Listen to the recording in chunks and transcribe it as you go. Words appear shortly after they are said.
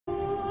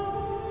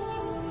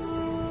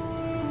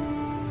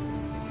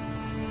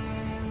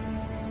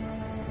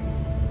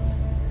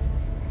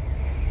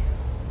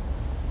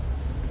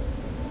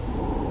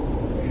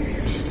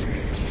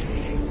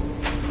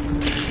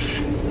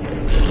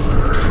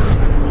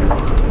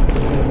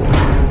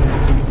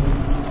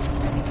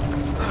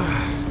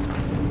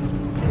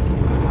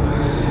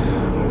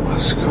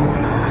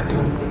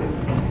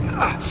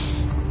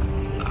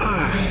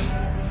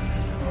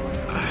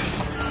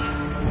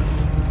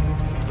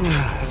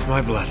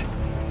my blood.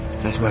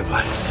 That's my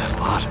blood. It's a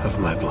lot of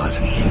my blood.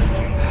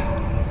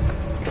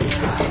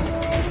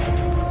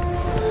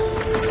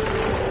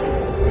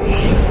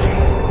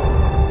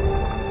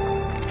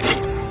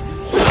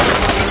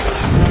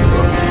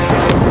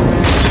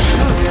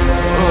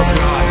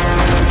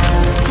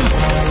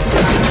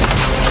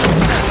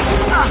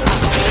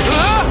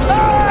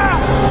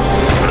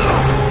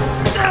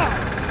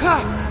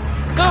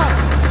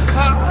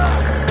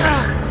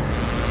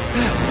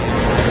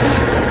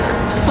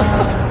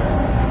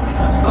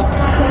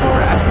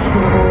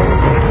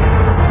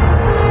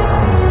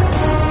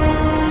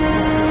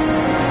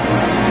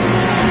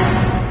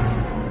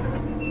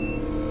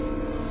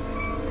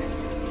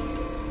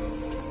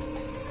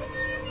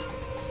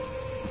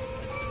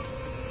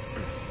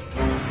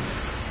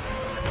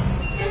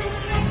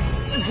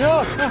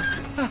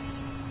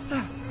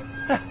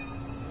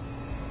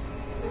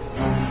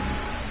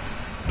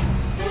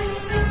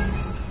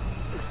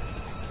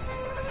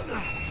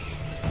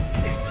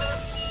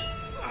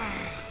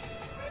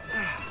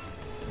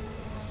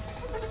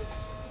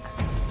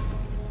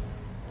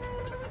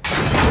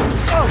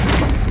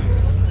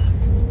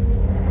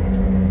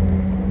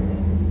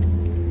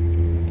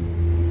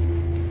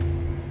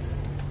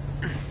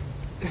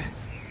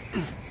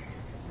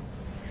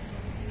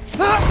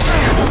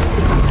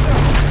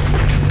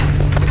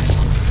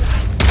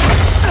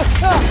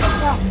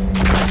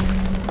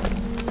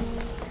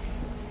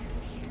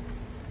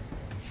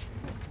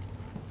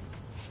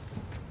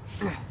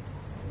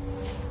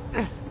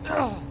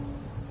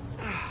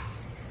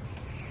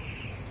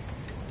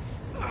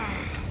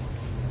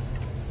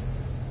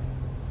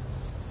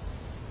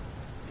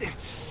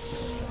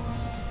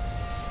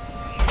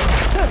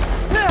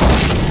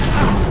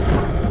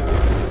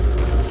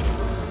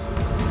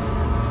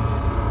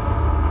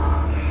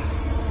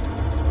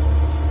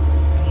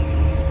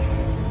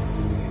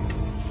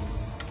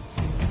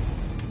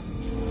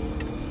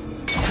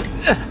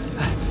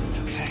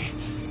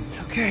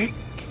 Okay.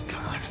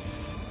 Come on.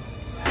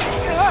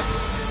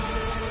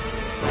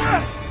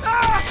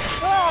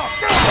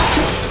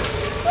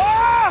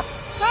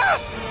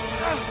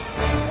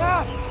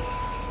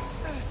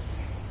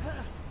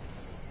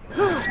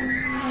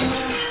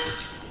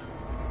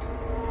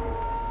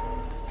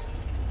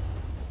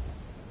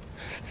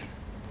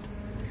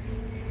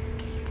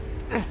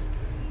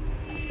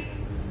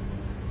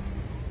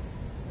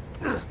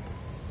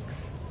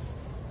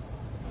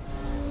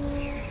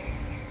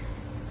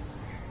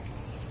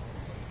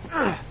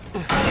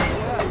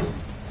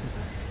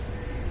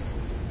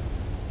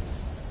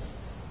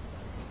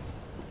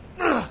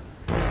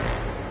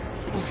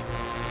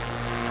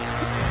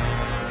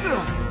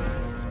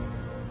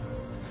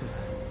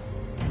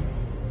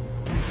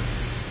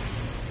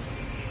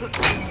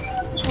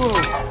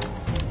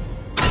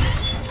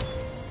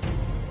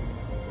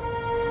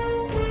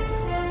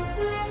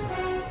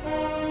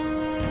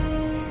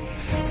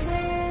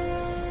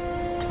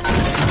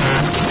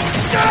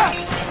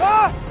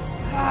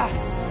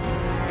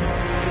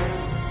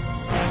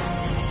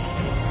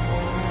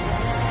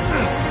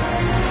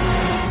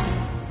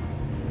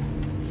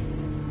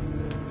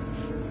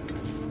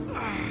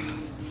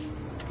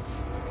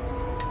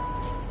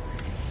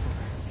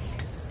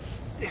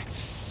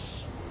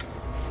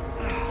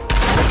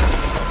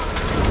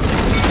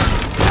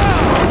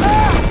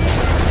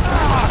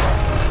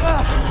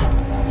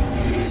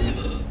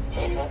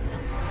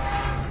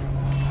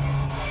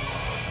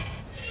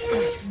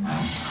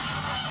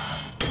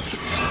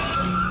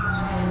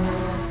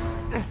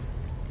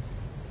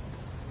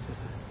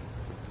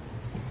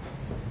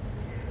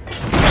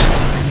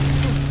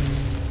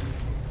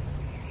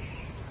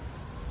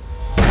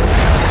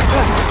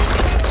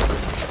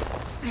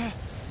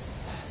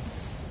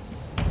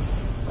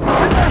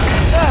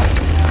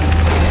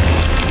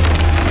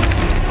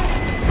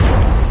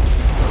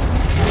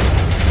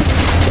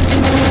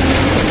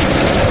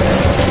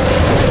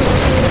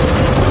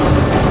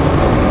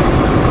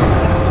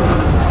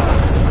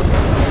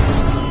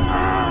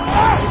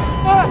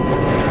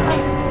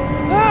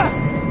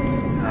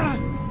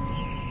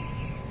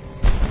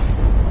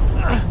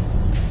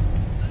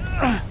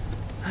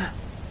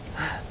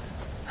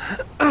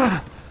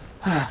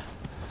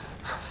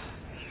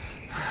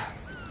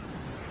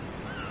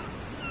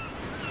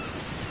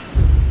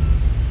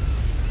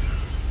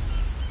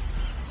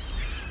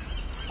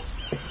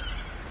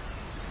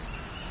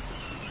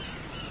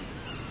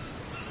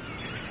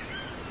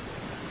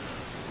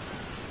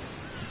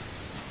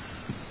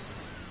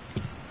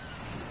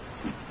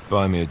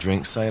 Buy me a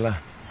drink, sailor?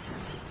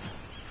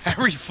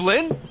 Harry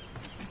Flynn?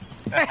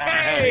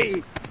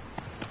 Hey!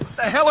 What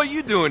the hell are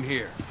you doing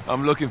here?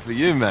 I'm looking for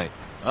you, mate.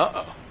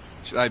 Uh-oh.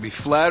 Should I be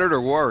flattered or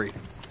worried?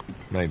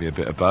 Maybe a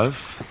bit of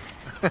both.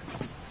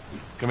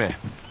 Come here.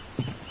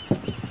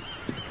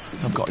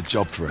 I've got a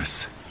job for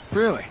us.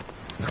 Really?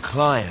 The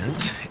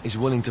client is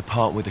willing to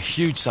part with a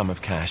huge sum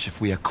of cash if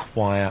we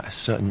acquire a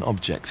certain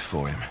object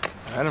for him.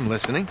 All right, I'm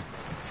listening.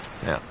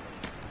 Now,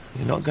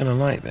 you're not gonna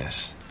like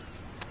this.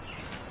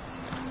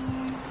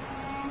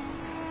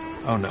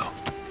 Oh, no.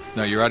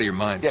 No, you're out of your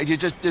mind. Yeah, you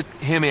just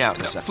hear me out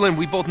for a second. Flynn,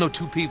 we both know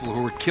two people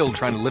who were killed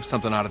trying to lift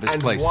something out of this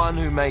place. And one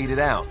who made it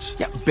out.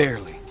 Yeah,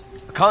 barely.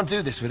 I can't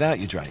do this without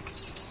you, Drake.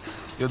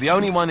 You're the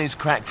only one who's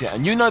cracked it,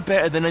 and you know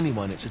better than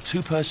anyone it's a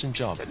two-person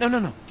job.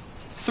 No.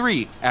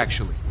 3,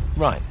 actually.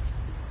 Right.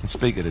 And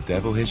speak of the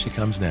devil, here she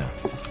comes now.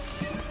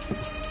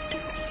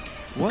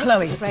 What?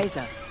 Chloe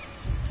Fraser.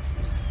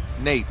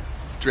 Nate.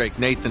 Drake.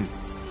 Nathan.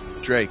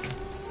 Drake.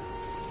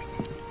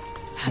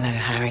 Hello,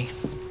 Harry.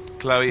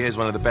 Chloe here's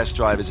one of the best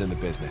drivers in the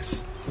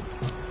business.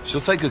 She'll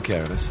take good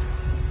care of us.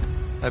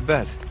 I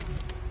bet.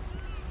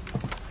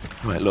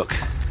 Right, look.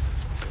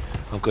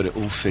 I've got it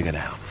all figured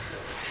out.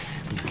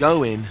 We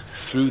go in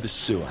through the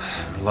sewer.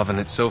 Loving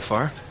it so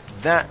far.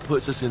 That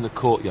puts us in the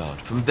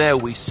courtyard. From there,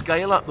 we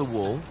scale up the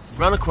wall,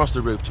 run across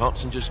the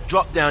rooftops, and just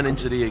drop down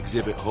into the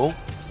exhibit hall.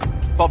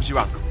 Bob's your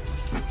uncle.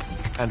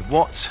 And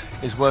what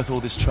is worth all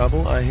this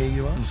trouble, I hear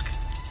you ask?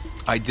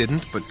 I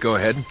didn't, but go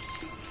ahead.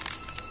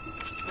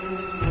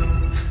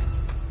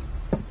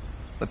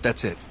 But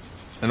that's it.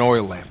 An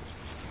oil lamp.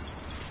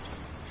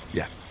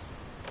 Yeah.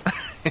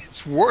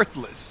 It's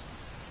worthless.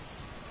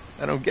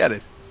 I don't get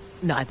it.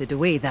 Neither do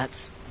we.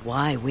 That's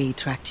why we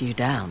tracked you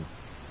down.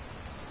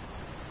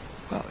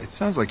 Well, it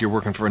sounds like you're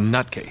working for a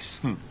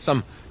nutcase.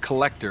 Some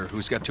collector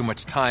who's got too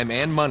much time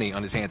and money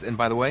on his hands. And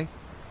by the way,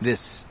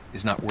 this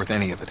is not worth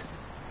any of it.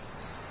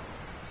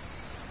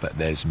 But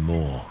there's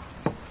more.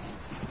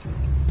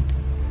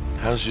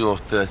 How's your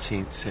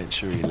 13th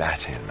century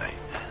Latin, mate?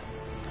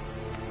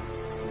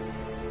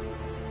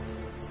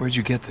 Where'd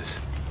you get this?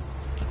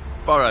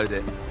 Borrowed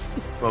it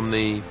from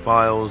the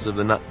files of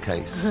the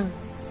nutcase.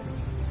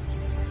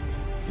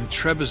 In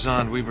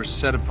Trebizond, we were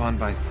set upon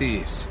by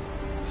thieves.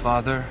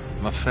 Father,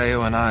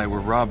 Maffeo, and I were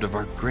robbed of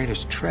our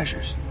greatest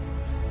treasures.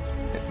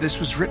 This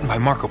was written by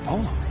Marco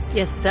Polo.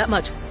 Yes, that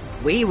much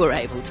we were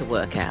able to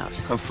work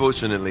out.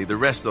 Unfortunately, the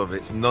rest of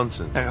it's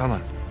nonsense. Hey, hold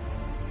on.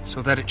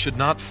 So that it should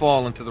not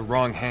fall into the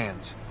wrong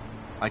hands,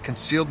 I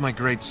concealed my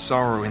great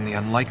sorrow in the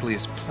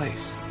unlikeliest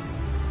place.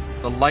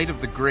 The light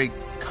of the great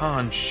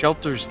Khan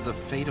shelters the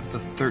fate of the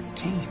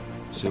 13.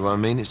 See what I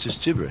mean? It's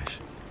just gibberish.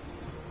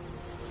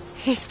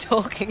 He's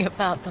talking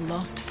about the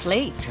Lost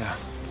Fleet. Yeah.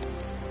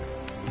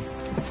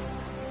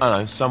 I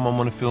know, someone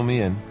want to fill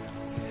me in?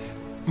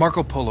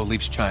 Marco Polo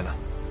leaves China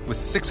with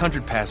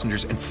 600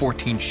 passengers and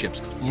 14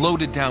 ships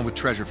loaded down with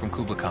treasure from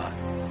Kublai Khan.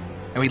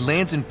 And he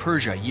lands in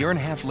Persia a year and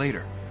a half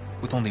later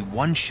with only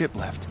 1 ship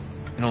left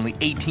and only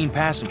 18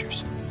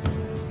 passengers.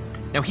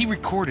 Now, he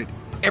recorded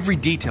every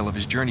detail of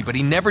his journey, but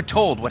he never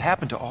told what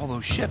happened to all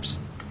those ships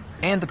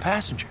and the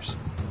passengers.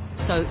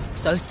 So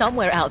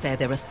somewhere out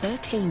there are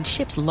 13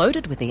 ships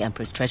loaded with the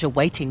Emperor's treasure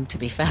waiting to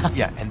be found.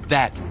 Yeah, and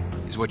that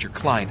is what your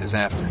client is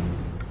after.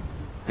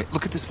 Hey,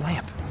 look at this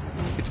lamp.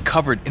 It's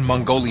covered in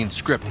Mongolian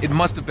script. It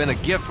must have been a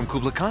gift from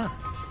Kublai Khan.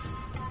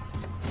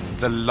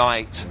 The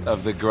light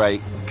of the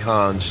great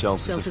Khan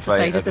shelters the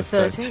fate of the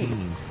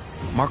 13.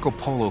 Marco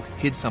Polo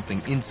hid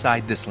something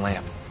inside this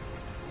lamp.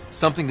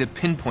 Something that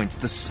pinpoints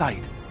the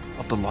site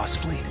of the Lost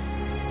Fleet.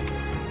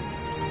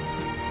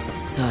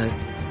 So,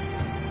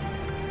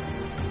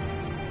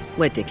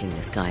 we're dicking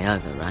this guy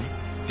over, right?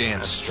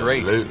 Damn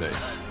straight. Absolutely.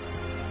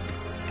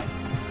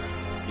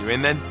 You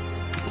in then?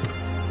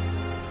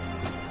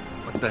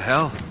 What the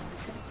hell?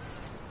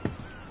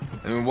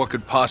 I mean, what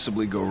could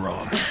possibly go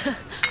wrong?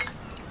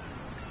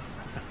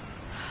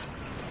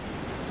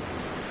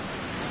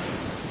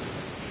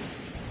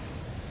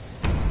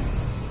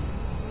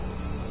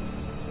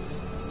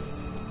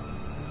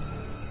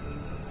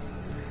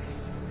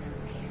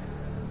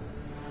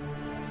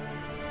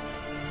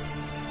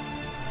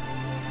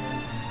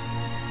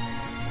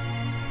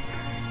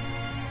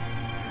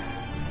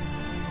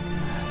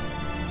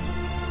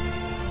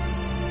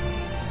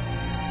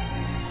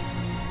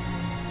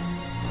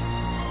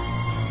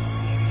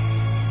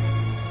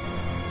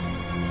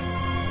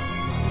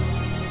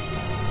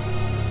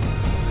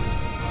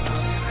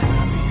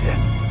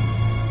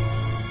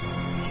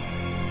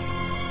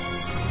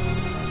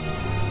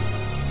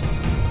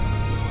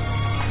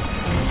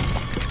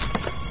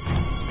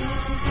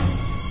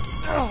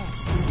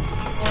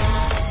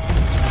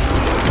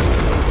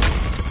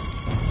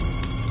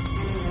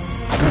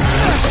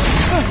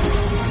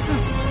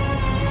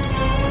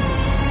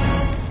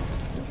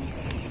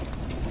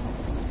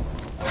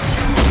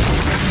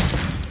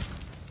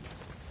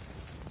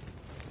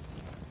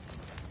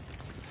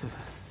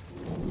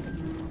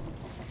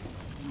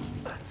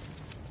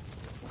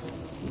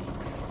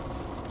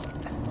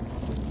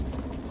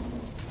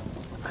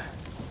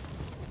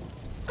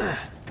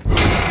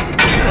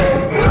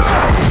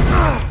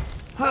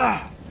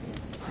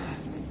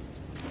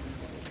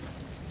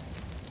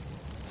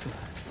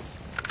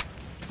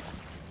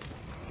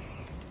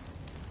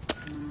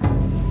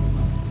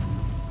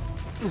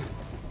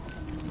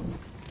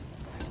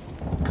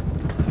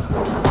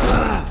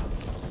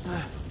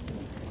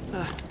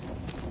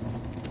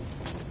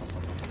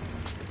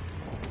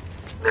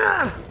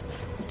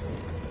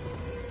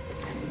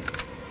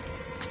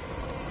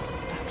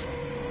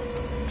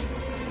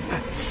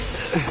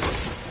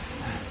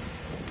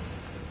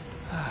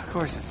 Of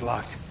course it's It's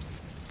locked.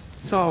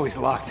 It's always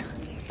locked.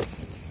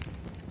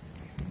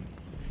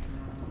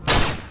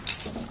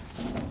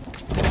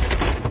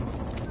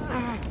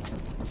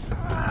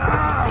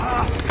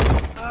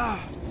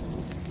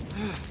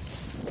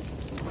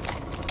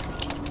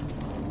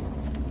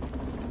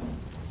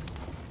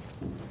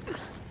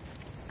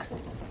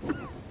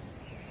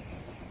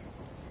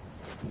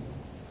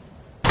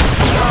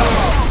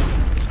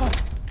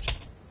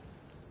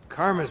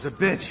 Karma's a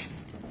bitch.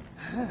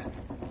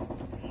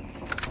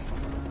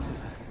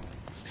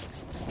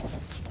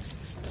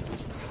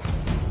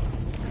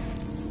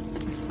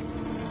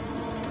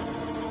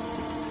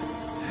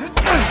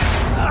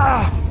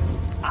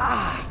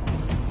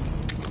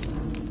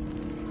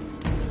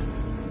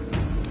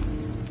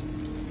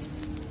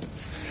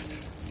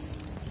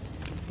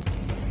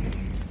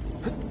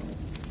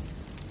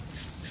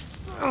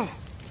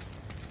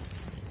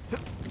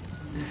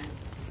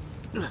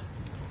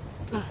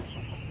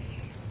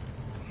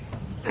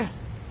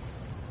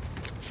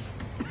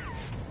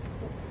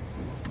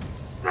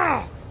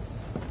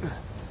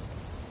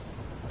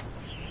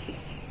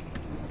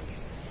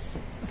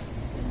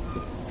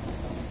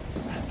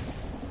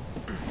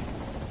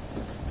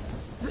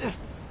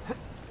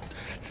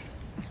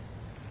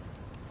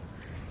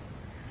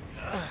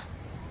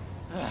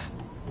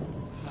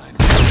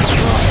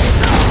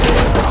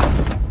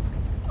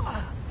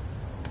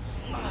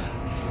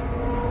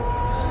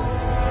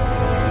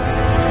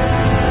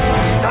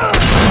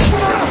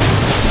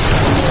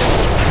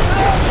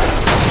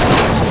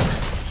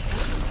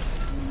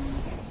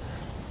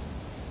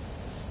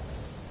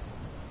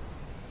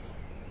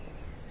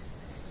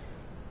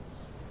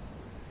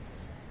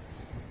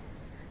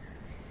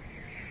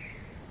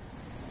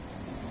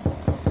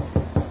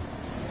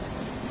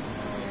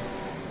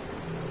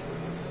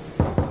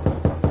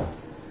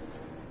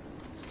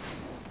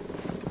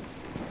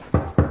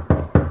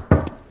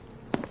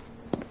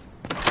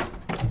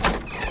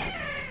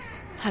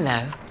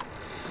 Hello.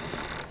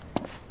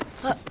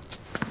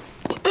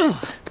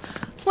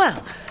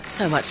 Well,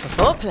 so much for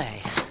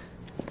foreplay.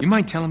 You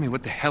mind telling me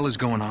what the hell is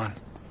going on?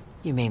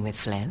 You mean with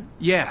Flynn?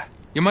 Yeah,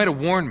 you might have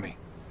warned me.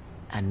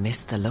 And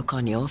missed the look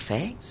on your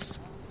face?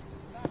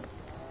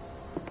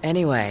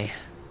 Anyway,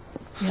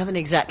 you haven't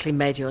exactly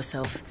made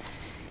yourself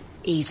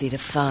easy to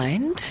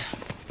find.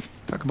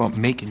 Talk about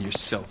making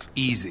yourself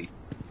easy.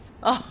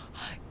 Oh,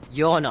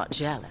 you're not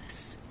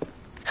jealous.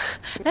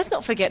 Let's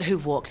not forget who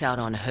walked out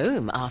on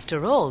whom.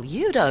 After all,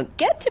 you don't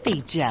get to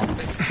be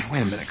jealous.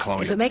 Wait a minute,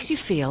 Chloe. If it makes you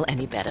feel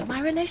any better,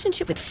 my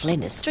relationship with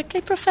Flynn is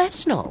strictly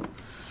professional.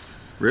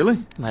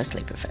 Really?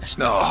 Mostly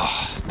professional.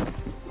 Oh.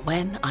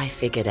 When I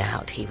figured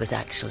out he was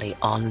actually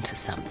on to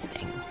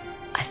something,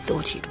 I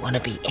thought you'd want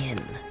to be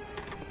in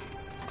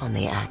on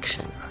the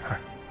action.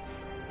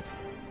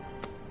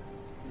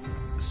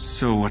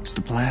 So what's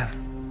the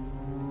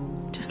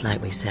plan? Just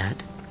like we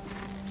said.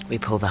 We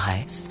pull the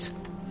heist,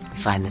 we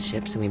find the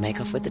ships, and we make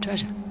off with the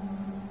treasure.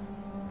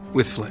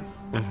 With Flynn?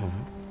 Mm-hmm.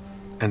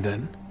 And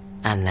then?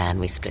 And then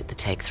we split the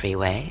take 3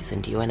 ways,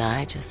 and you and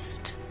I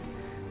just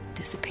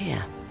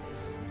disappear.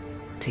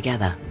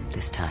 Together,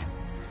 this time.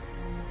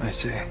 I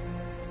see.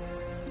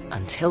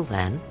 Until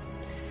then,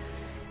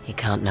 he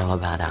can't know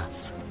about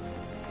us.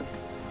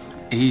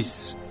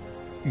 He's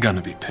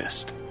gonna be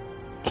pissed.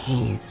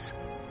 He's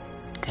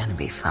gonna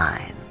be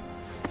fine.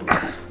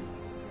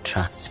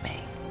 Trust me.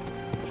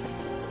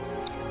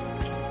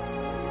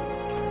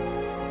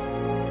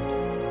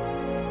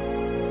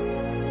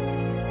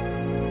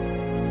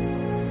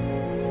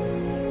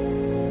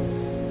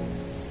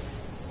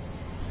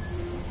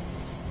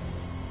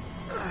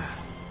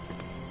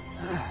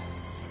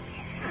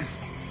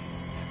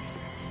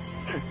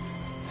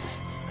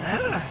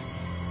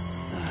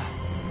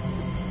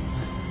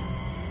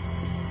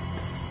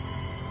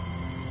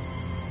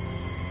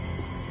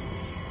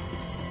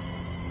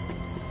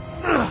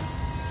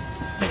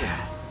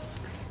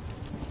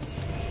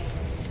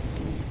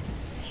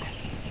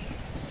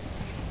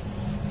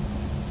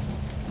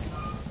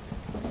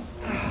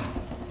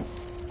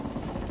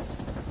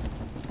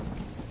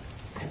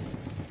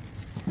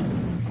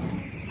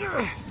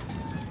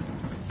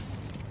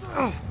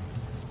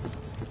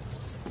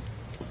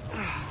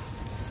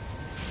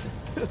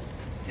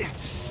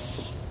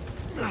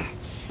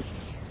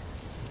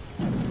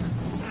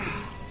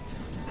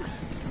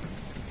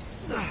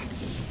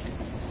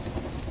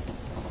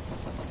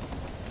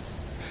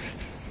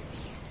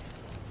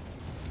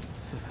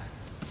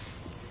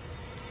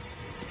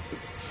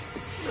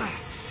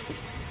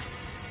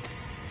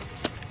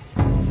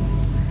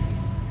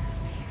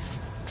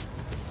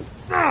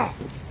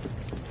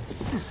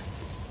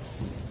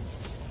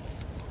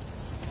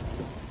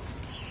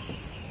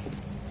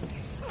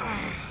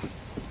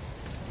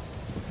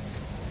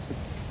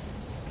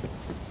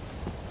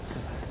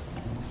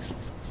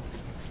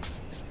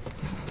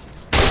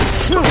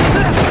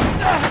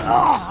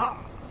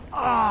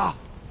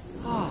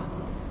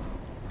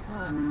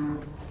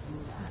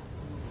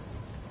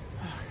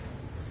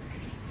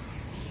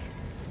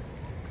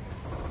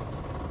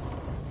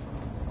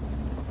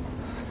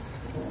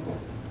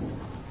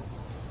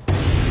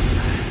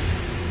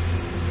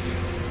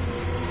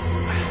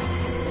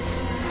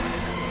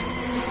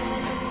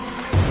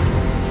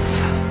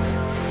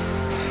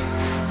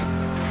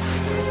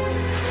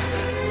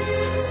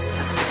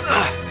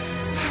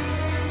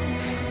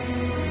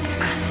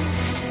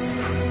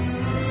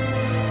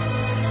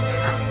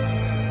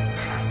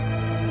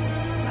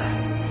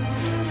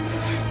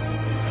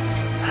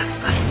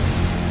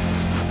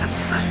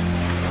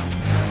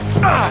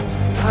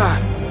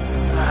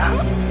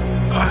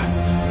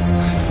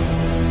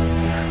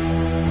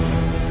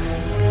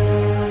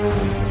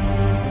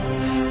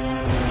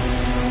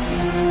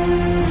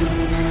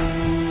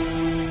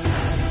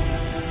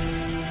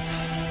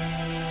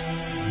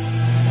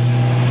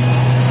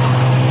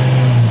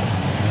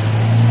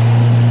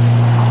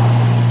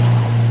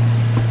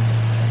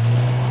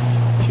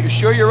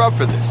 you're up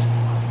for this.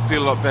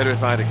 Feel a lot better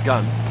if I had a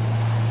gun.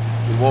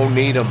 We won't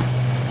need them.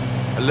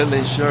 A little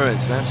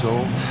insurance, that's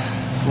all.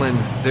 Flynn,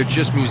 they're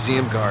just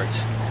museum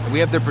guards. And we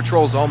have their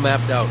patrols all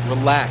mapped out.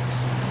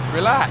 Relax.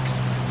 Relax.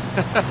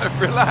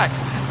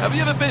 Relax. Have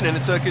you ever been in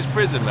a Turkish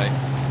prison, mate?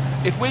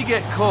 If we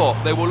get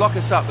caught, they will lock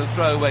us up and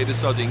throw away the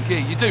sodding key.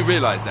 You do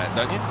realise that,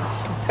 don't you?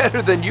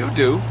 Better than you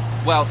do.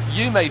 Well,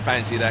 you may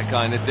fancy that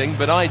kind of thing,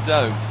 but I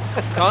don't.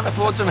 Can't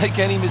afford to make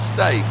any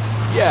mistakes.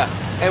 Yeah,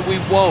 and we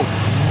won't.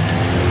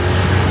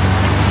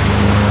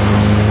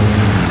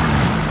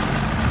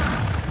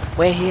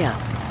 We're here.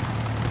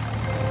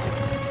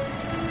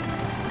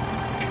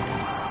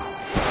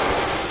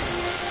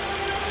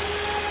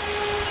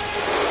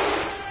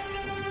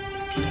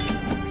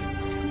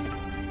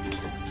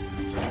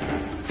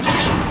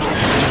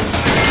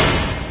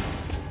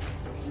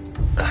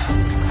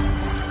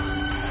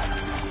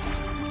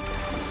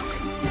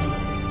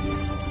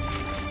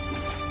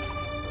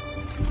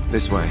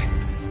 This way.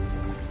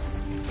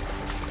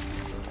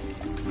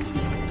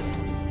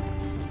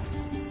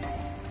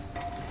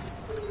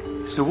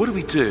 So what do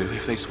we do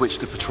if they switch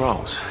the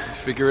patrols?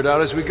 Figure it out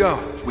as we go.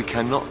 We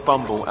cannot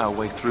fumble our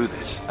way through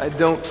this. I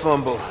don't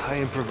fumble, I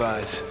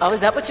improvise. Oh,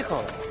 is that what you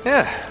call it?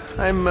 Yeah,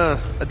 I'm,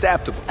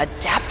 adaptable.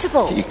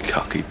 Adaptable? You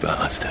cocky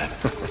bastard.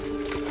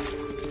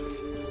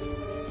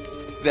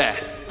 There.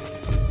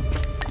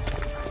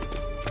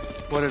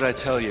 What did I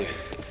tell you?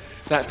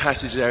 That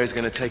passage there is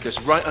going to take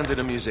us right under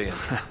the museum.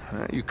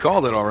 You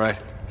called it all right.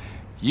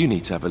 You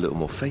need to have a little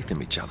more faith in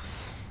me, chum.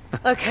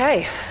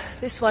 Okay,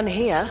 this one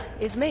here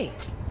is me.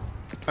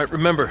 All right,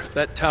 remember,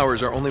 that tower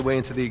is our only way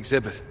into the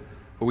exhibit.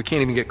 But we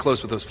can't even get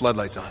close with those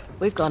floodlights on.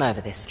 We've gone over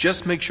this.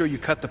 Just make sure you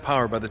cut the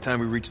power by the time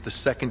we reach the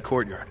second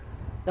courtyard.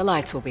 The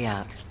lights will be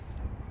out.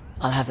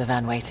 I'll have the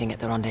van waiting at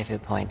the rendezvous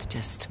point.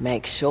 Just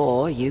make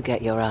sure you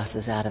get your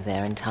asses out of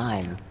there in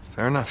time.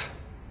 Fair enough.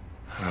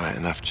 All right,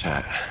 enough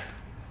chat.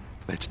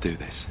 Let's do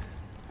this.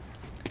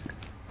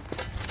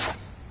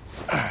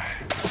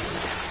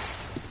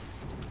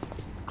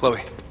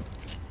 Chloe.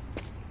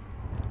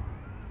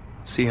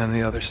 See you on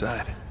the other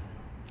side.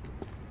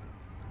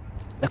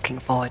 Looking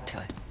forward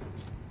to it.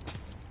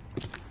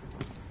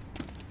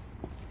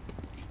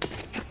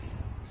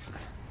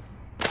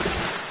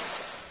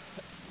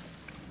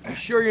 You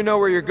sure you know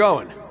where you're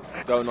going?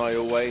 Don't I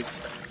always?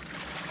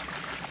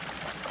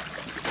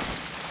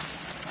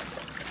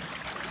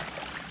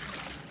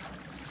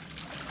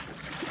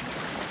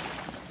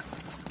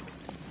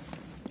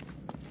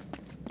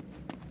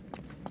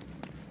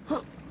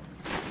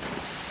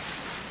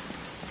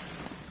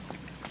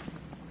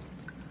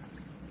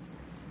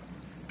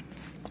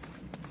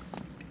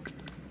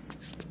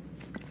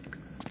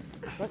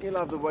 Don't you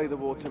love the way the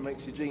water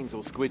makes your jeans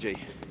all squidgy?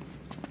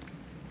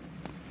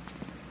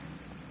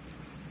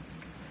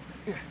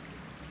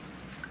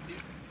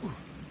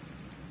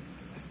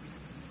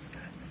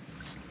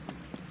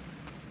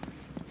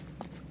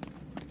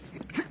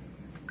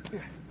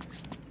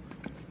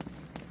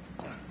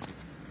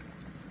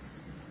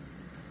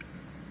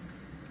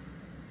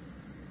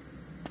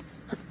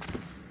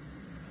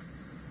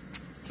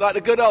 It's like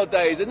the good old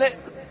days, isn't it?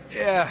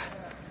 Yeah.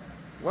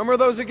 When were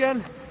those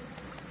again?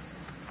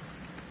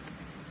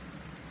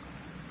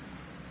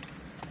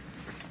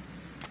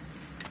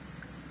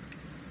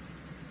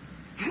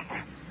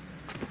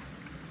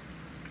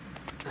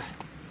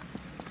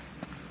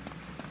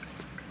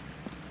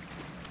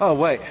 Oh,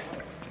 wait.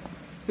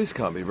 This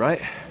can't be right.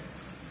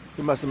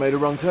 We must have made a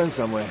wrong turn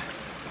somewhere.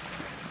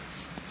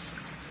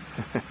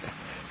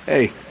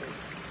 Hey,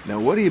 now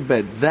what do you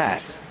bet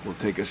that will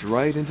take us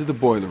right into the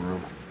boiler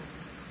room?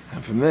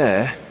 And from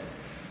there,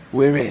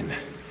 we're in.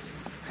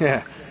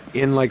 Yeah,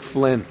 in like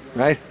Flynn,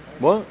 right?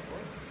 What?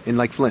 In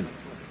like Flynn.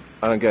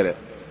 I don't get it.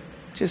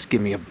 Just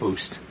give me a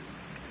boost.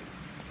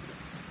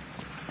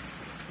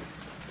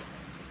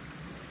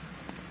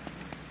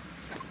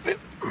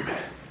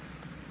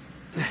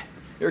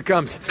 Here it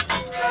comes.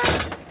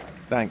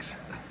 Thanks.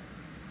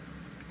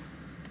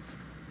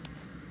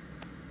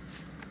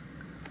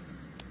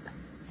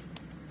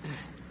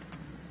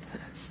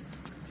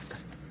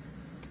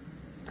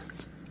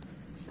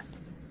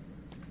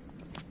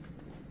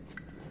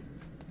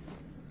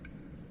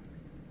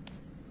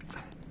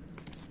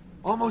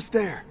 Almost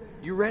there.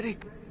 You ready?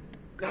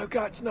 No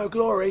guts, no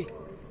glory.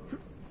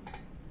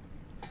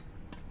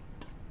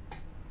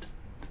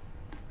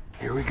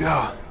 Here we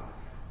go.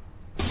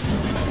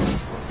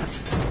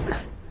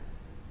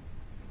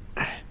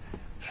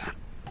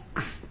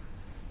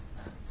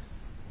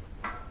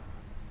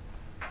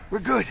 We're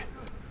good.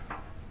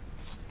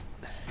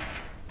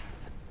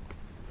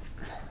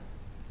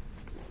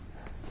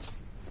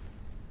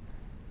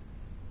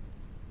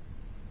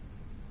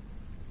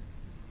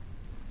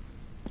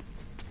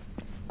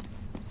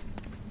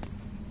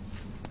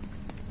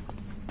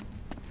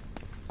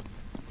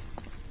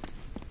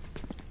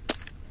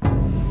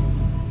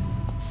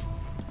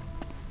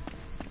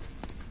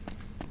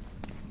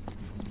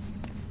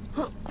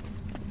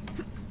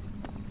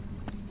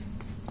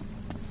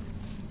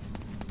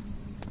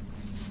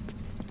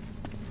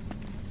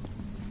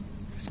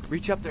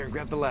 Reach up there and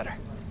grab the ladder.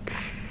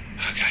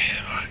 Okay,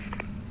 alright.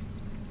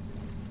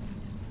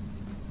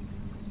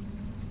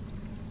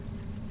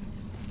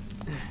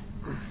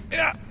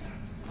 Yeah.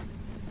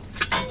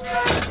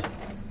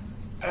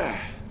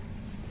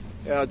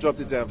 Yeah, I dropped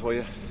it down for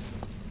you.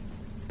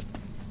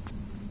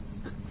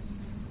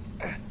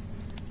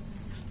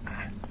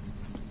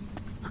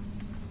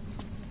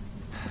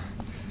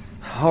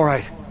 All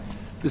right.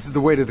 This is the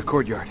way to the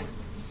courtyard.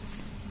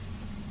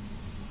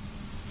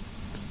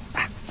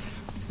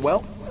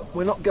 Well,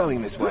 we're not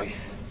going this way.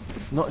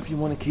 Not if you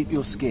want to keep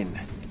your skin.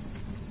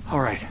 All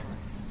right.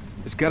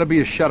 There's got to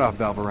be a shut-off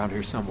valve around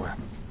here somewhere.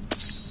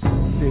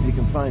 See if you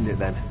can find it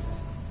then.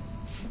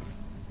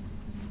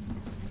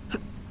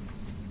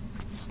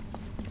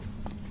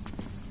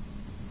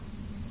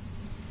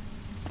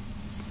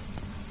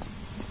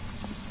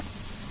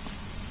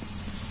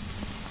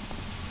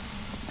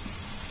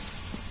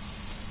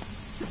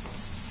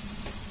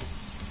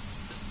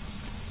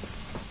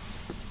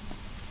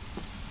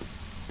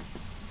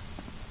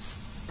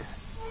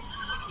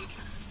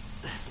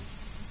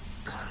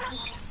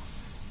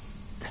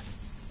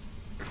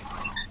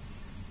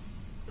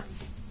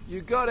 You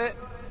got it.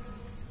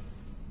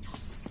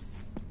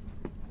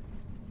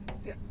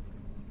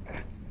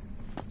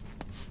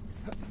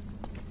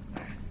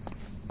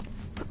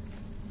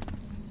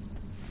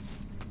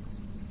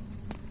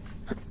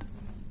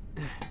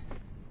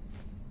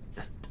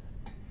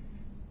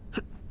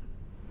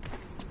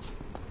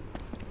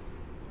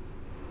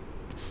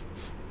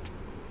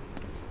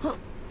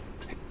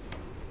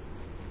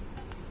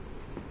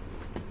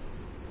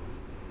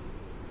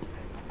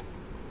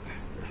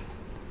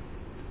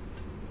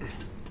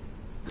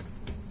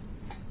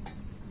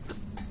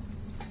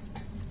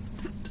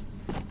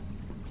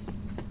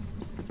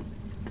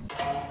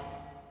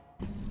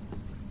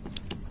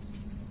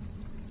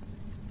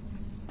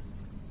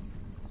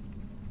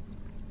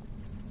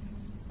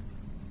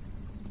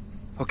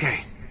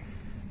 Okay.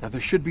 Now there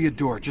should be a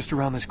door just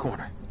around this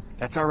corner.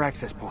 That's our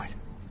access point.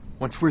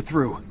 Once we're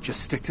through,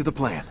 just stick to the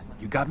plan.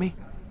 You got me?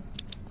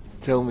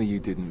 Tell me you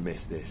didn't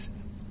miss this.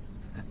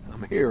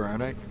 I'm here,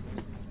 aren't I?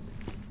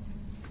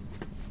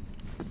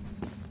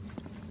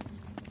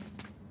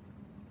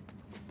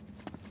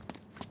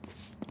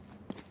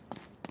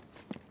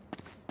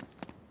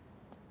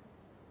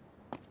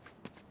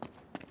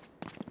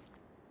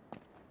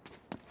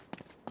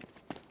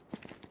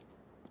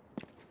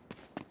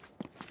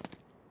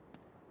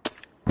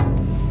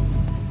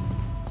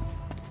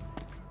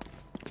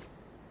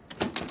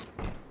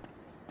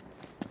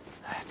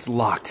 It's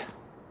locked.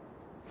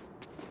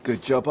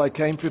 Good job I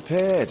came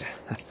prepared.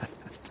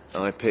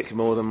 I pick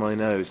more than my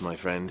nose, my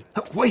friend.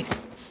 Wait!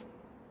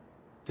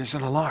 There's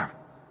an alarm.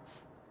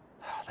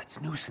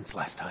 That's new since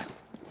last time.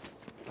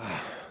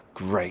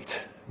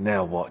 Great.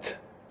 Now what?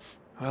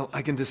 Well,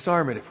 I can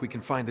disarm it if we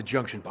can find the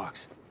junction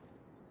box.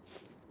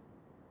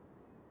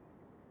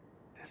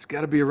 It's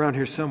gotta be around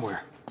here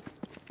somewhere.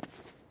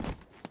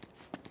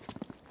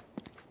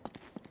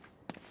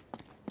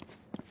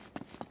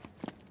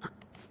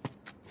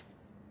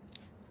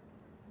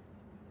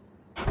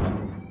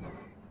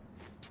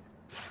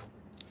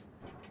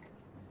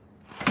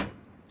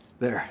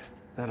 There.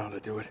 That ought to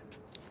do it.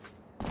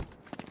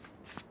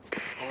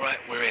 All right,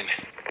 we're in.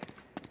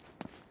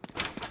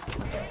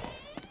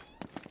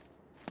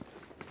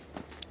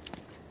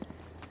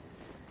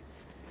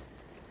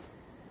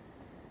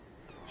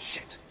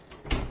 Shit.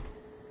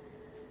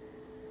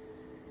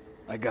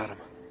 I got him.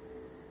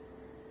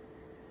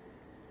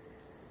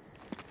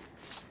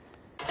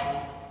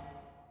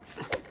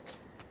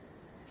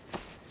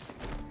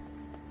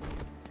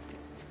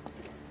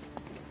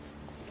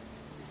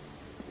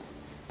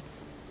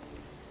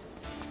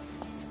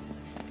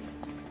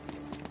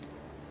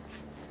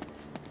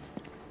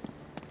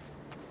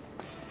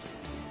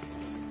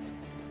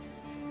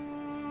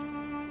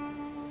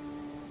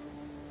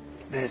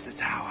 There's the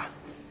tower.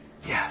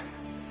 Yeah,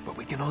 but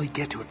we can only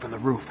get to it from the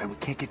roof, and we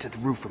can't get to the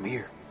roof from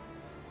here.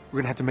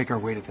 We're gonna have to make our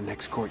way to the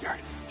next courtyard,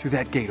 through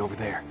that gate over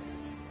there.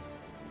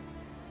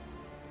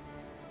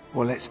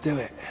 Well, let's do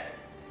it.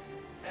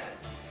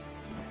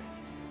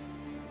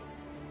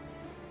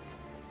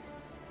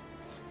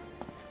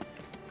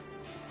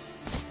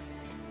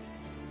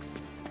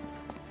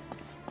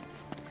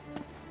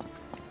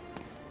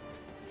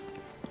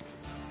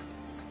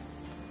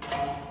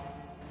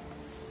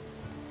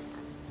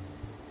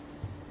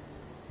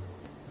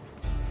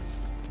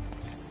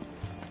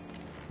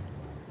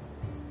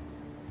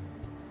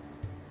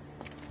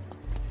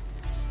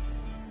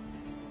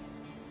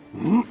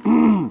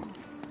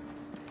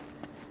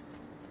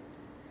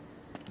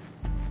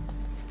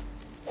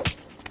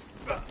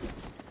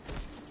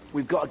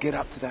 We've got to get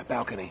up to that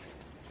balcony.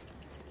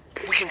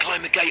 We can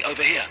climb the gate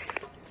over here.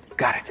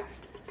 Got it.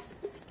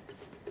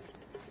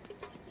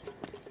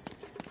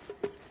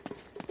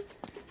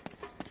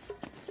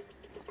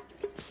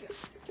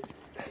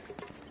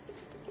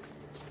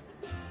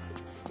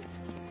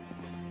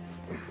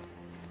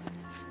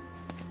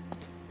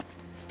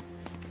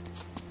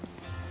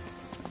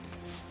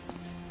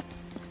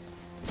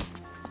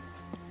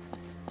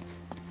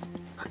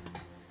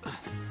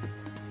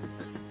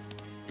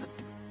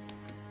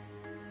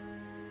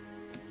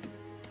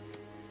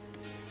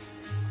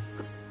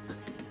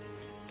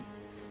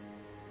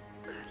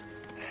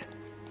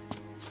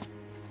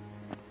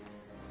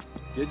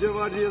 Gece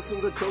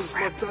vardiyasında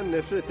çalışmaktan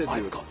nefret I've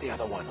ediyorum. got the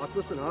other one.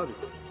 Haklısın abi.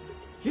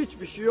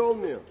 Hiçbir şey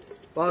olmuyor.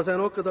 Bazen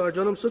o kadar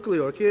canım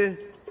sıkılıyor ki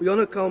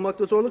uyanık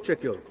kalmakta zorluk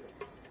çekiyorum.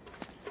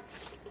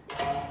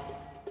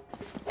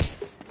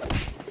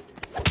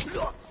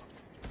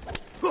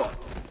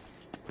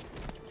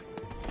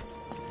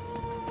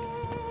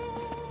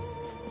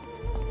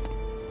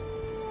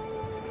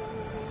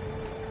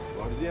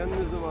 Vardiyan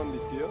ne zaman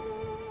bitiyor?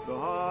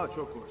 Daha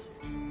çok var.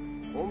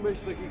 15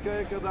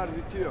 dakikaya kadar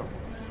bitiyor.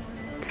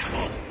 Come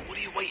on, what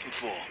are you waiting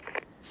for?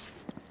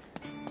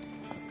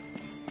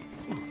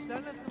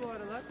 İşler nasıl bu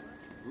aralar?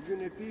 Bugün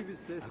epey bir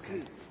sessiz.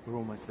 We're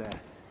almost there.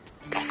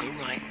 I'll go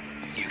right,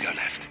 you go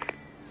left.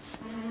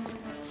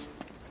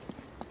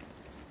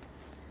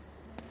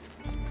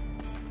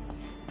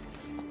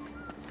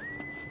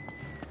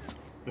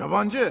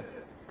 Yabancı.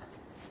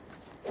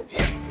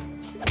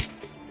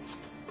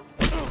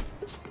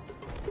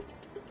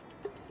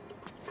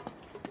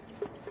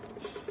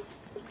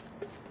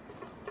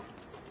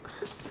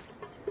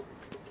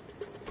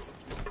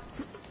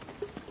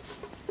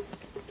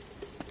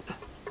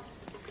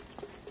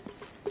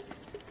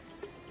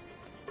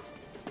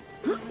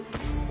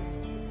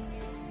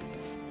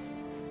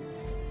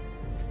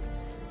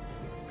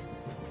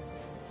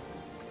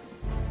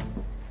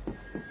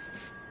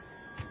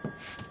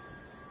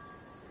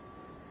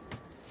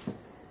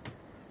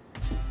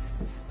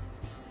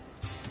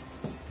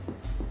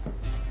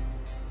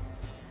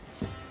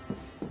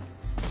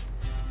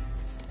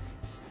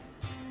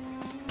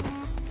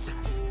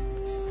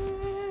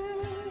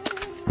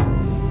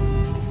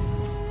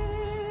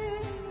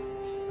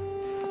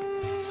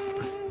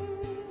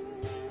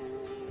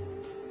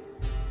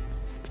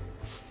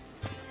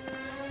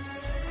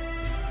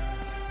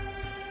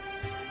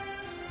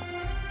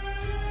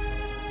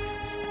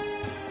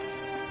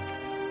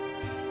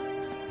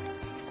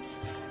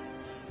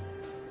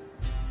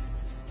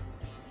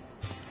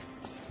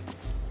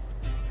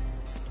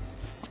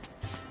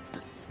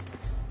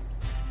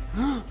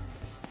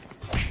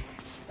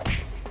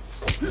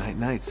 Night,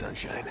 night,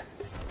 sunshine.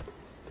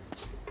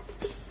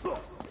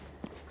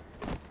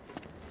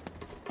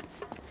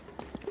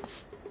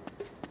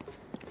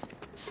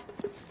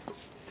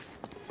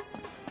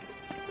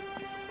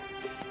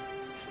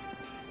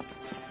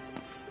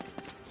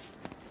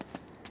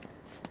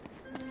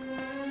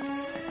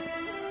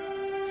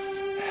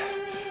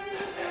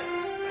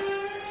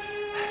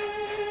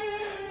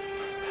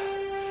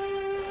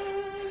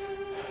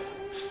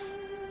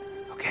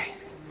 Okay,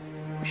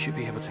 we should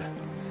be able to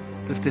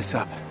lift this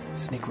up.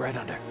 Sneak right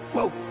under.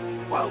 Whoa!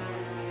 Whoa!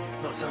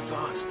 Not so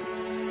fast.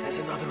 There's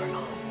another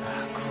alarm.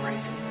 Ah,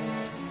 great.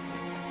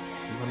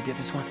 You want to get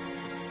this one?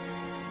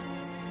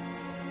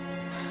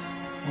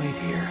 Wait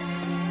here.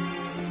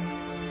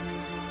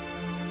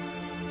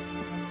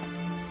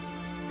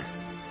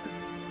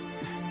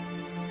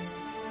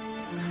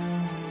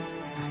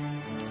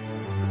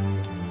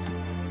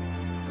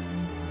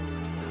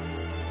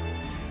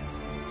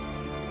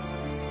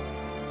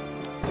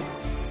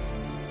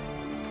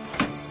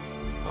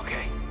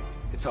 Okay,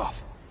 it's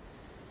off.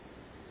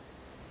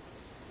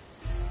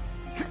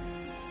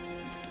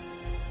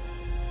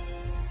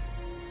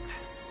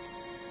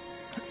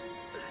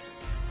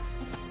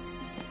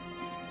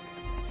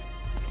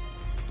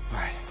 All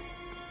right.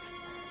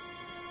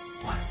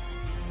 1,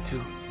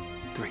 2,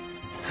 3.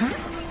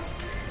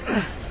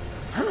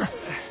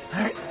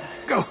 All right,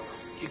 go.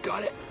 You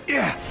got it?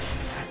 Yeah.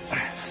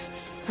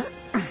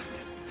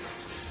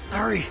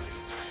 Hurry.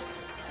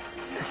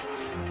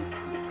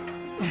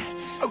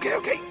 Okay,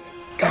 okay.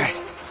 All right.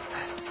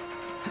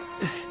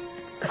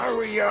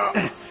 Hurry up.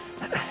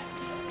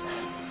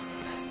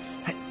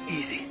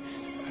 Easy.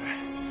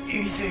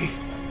 Easy.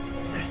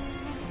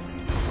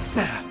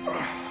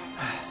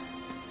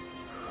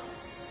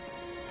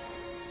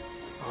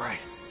 All right.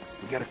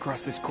 We gotta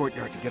cross this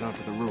courtyard to get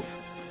onto the roof.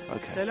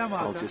 Okay, Selam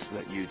I'll Hakan. just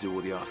let you do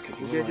all the ass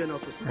kicking. Bu gece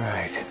nasılsın?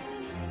 Right.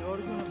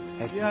 Yorgunum.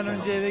 Bir an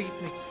önce eve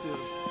gitmek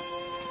istiyorum.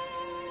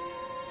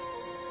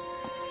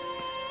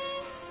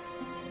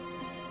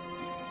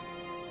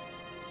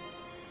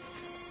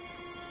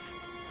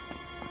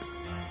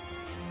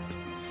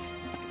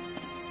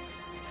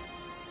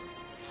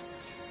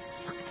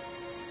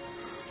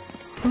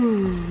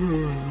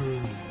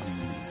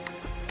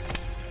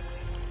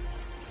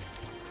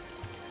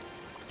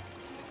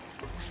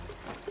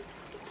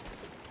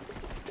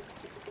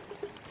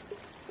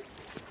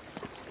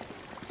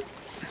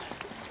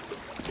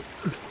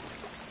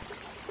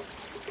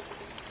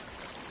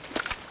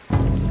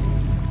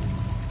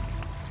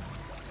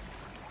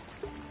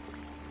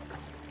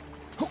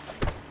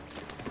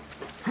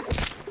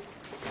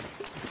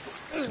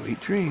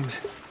 Sweet dreams.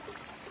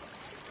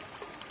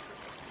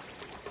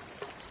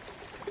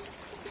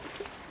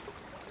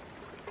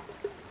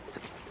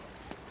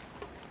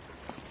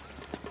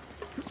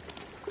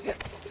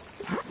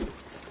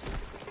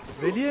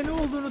 Veli'ye ne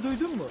olduğunu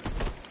duydun mu?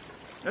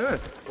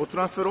 Evet, o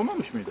transfer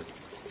olmamış mıydı?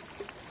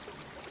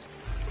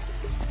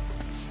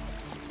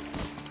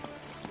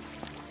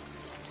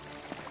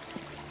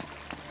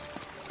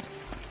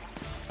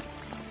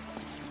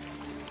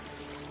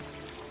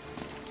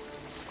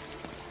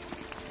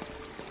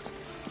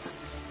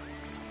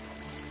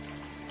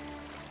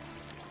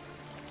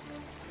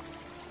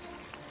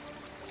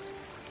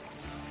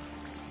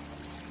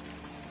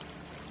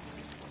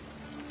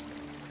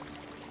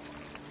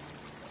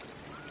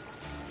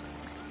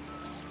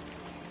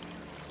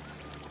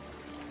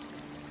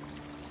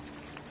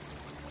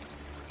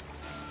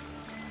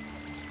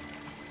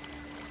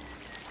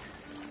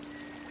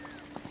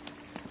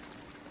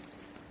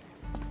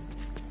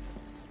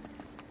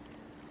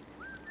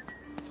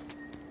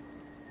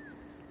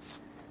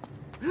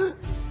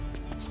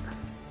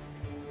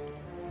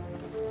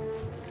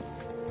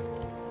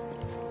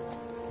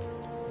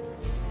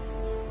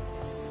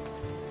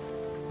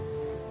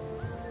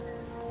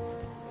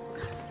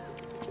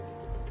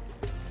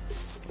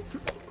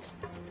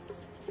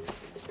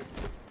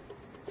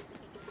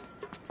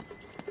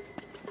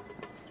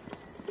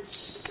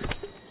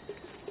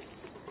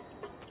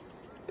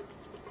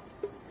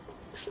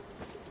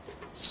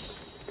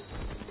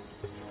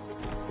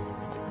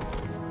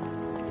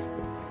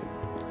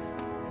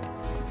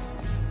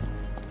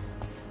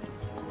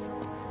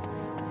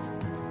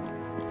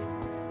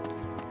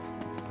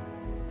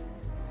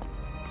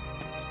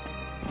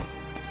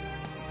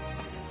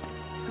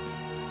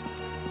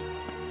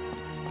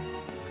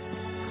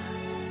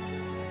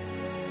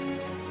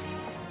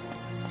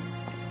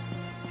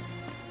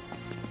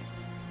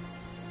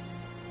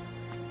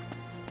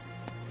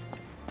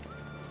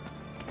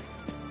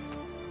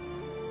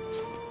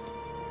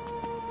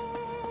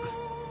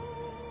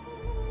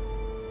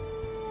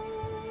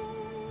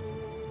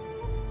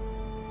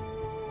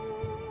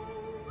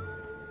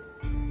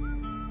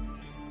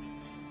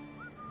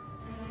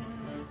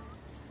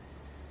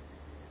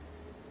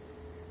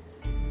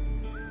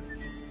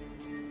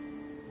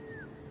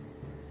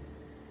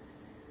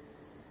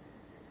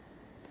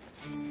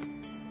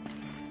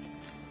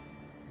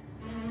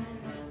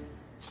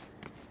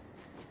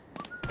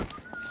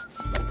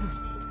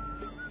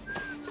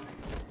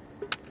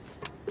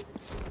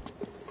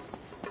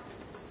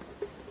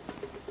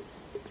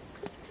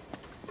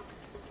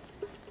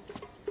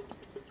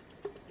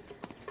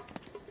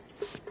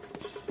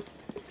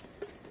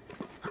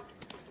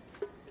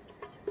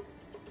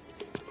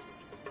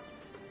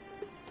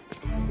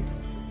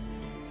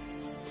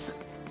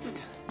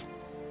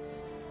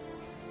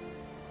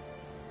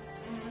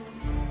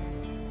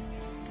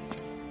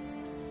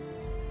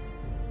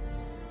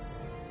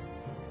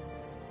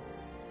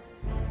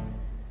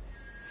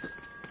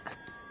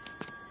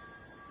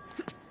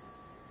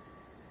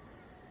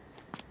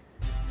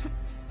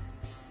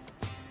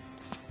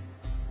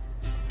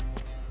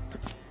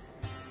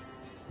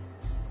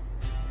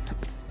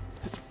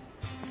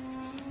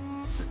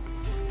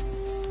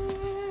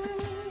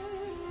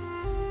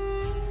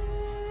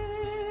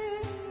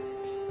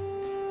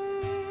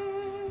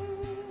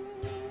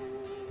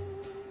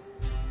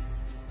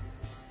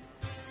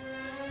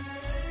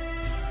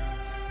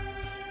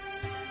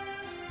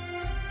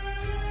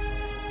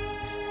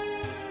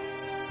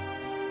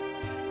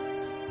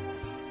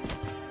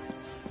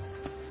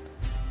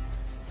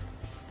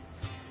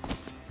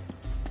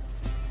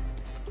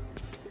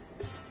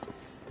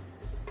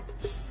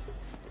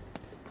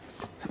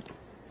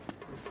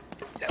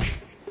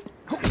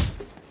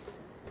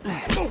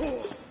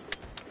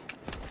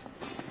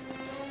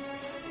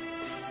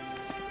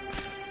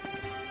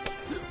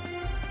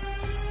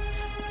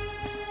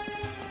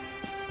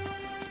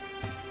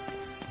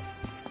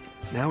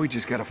 Now we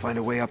just gotta find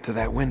a way up to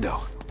that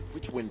window.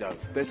 Which window?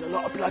 There's a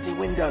lot of bloody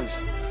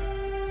windows.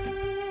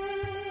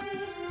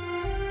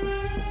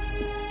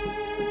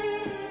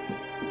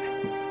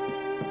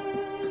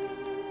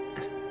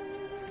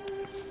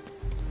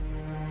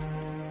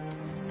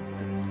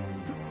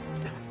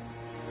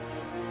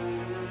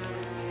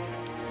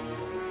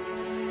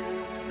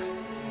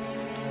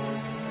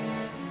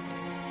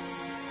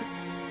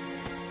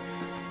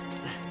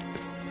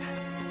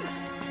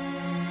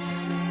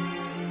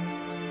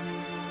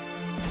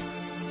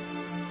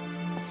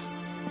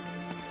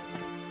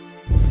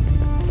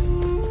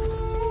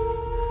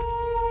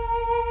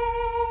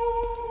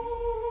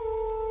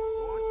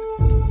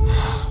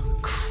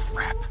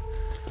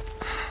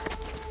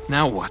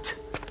 Now what?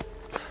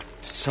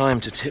 It's time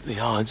to tip the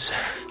odds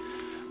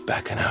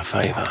back in our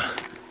favor.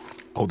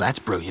 Oh, that's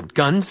brilliant.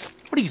 Guns?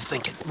 What are you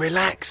thinking?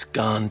 Relax,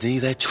 Gandhi.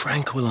 They're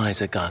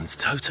tranquilizer guns,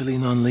 totally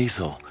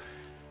non-lethal.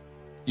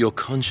 Your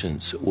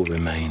conscience will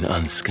remain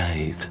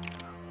unscathed.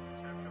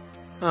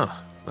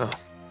 Oh, well,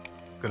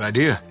 good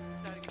idea.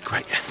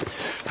 Great.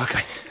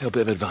 Okay, a little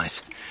bit of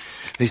advice.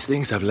 These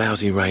things have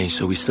lousy range,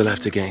 so we still have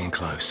to get in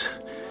close.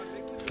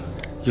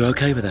 You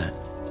okay with that?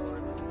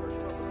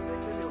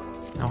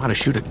 Know how to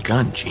shoot a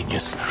gun,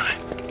 genius.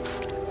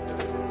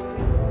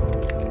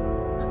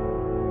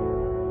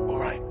 All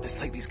right, let's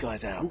take these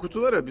guys out. Bu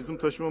kutulara bizim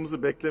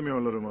taşımamızı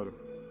beklemiyorlar umarım.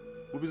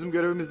 Bu bizim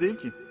görevimiz değil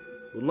ki.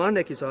 Bunlar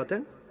ne ki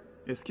zaten?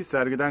 Eski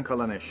sergiden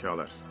kalan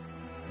eşyalar.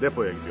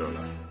 Depoya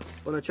gidiyorlar.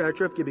 Bana çer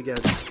çöp gibi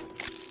geldi.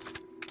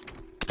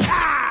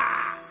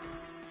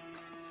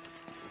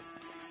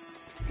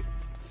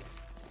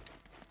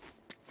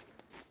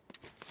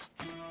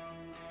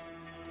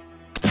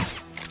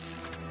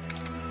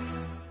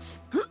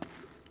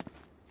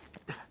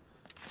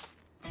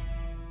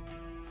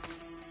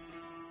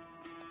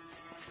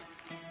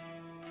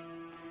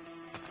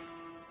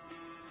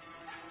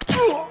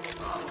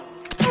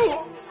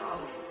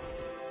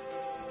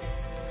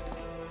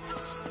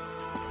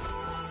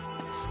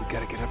 We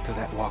gotta get up to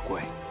that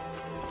walkway.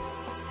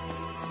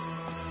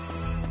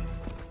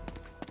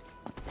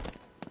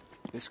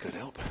 This could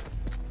help.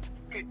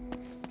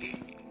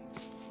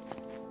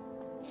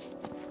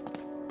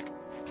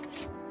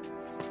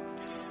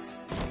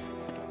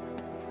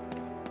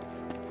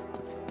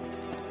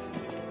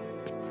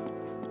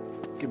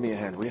 Give me a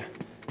hand, will you?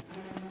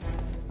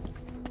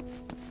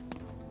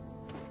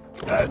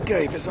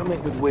 Okay, for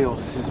something with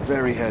wheels, this is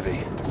very heavy.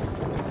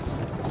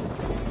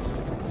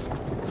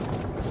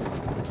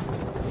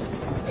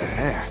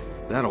 There,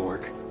 that'll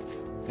work.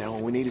 Now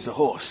all we need is a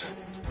horse.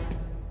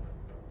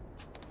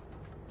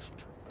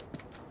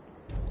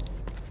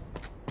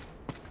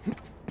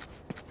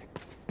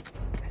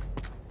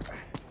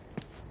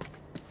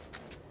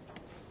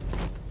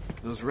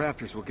 Those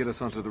rafters will get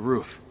us onto the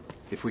roof,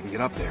 if we can get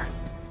up there.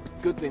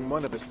 Good thing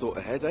one of us thought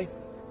ahead, eh?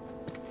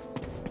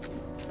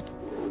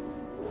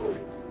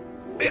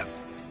 Yeah.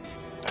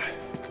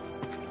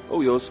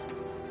 All yours.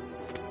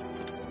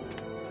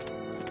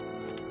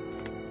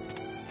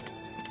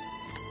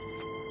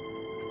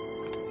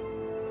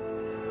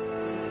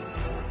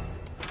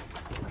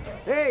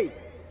 Hey!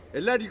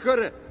 Eller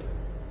yukarı!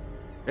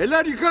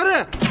 Eller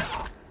yukarı!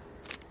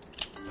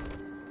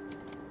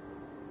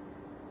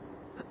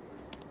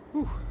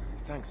 Whew.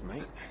 Thanks,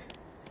 mate.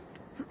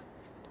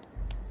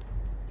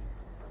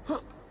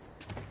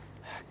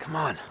 Come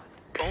on.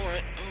 All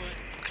right,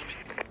 I'm coming.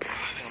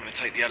 I think I'm gonna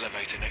take the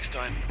elevator next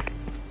time.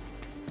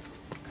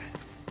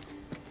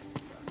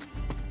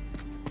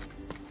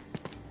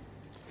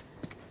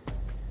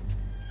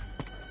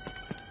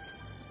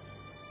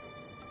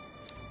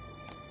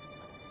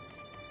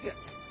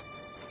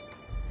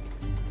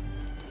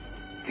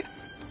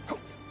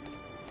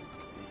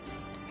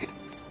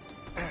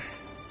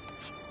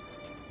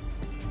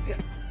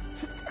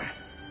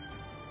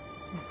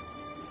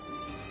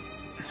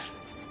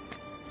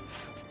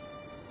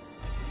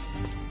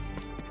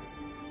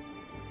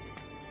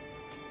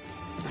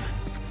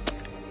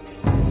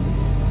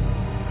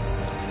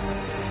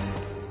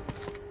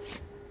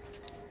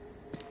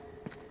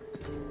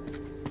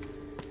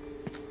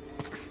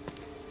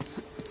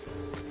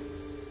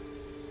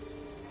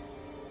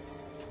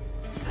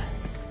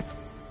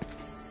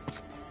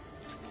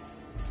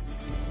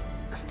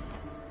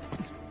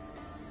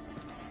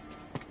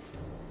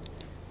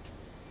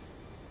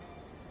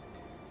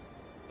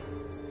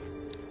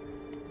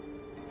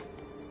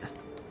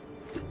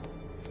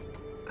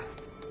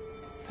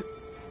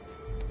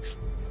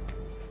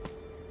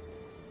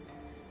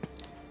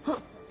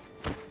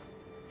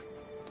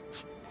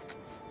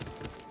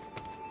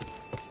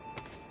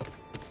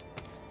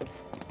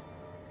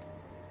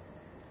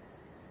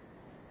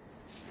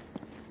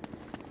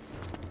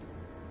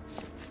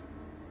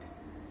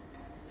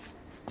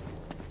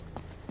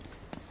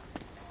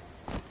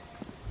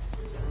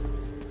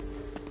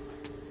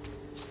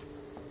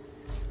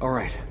 All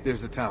right,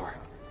 there's the tower.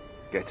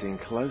 Getting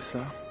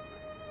closer.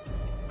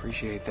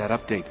 Appreciate that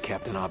update,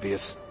 Captain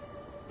Obvious.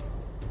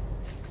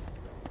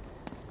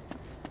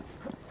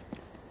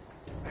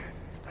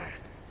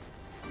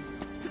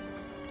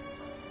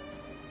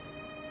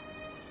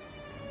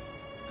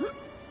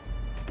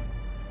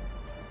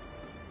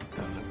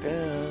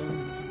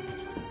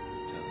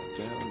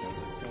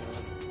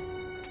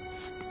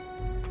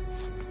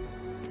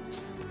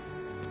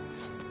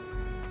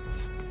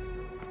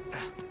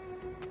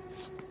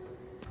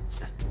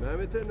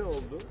 Mehmet'e ne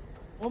oldu?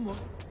 O mu?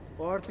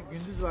 O artık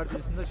gündüz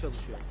vardiyasında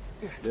çalışıyor.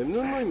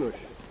 Memnun muymuş?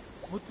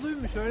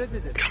 Mutluymuş öyle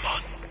dedi.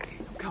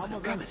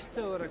 Ama ben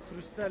kişisel olarak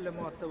turistlerle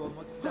muhatap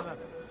olmak istemem.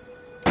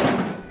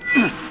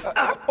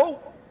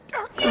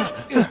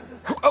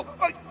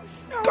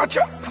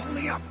 Gotcha!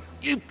 Pull me up.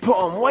 You put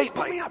on weight,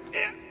 pull me up.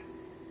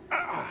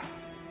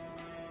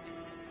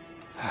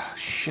 Oh,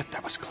 shit,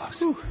 that was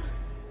close. All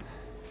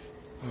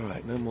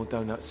right, no more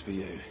donuts for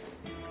you.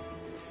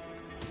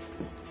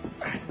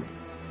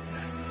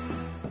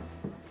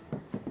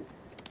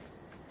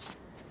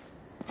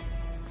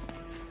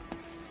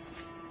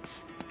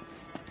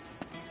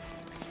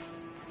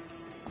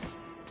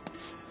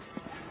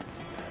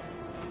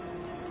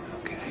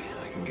 Okay,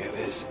 I can get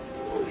this.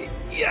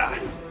 Yeah.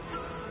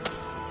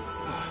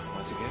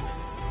 Once again,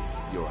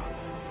 you're up.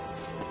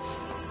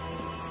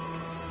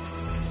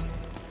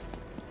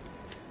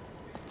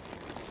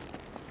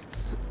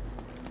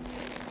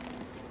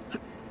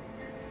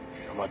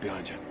 I'm right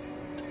behind you.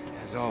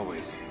 As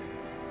always.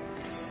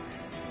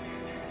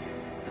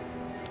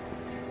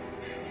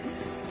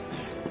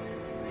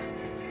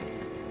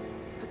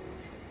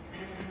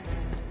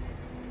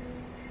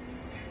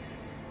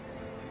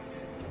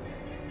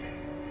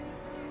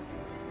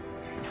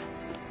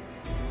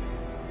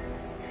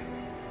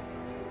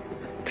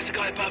 There's a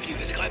guy above you.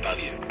 There's a guy above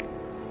you.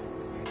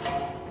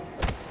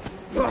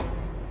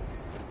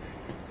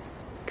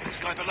 There's a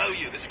guy below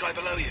you. There's a guy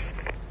below you.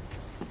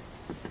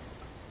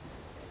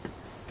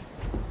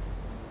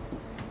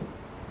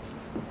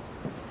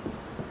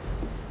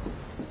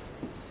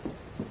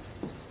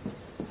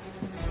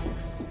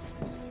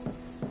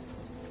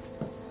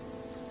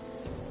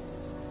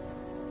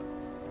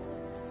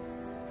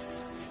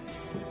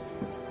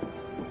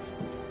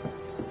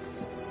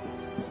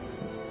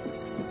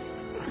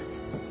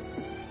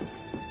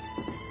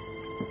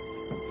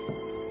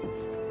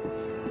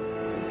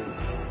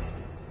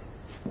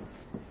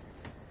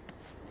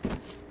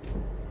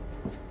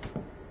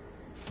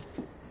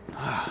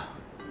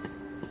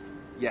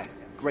 Yeah,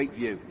 great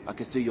view. I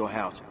can see your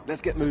house.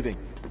 Let's get moving.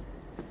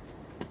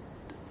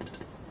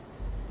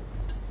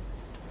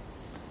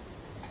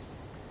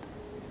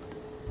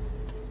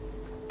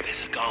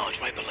 There's a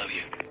guard right below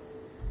you.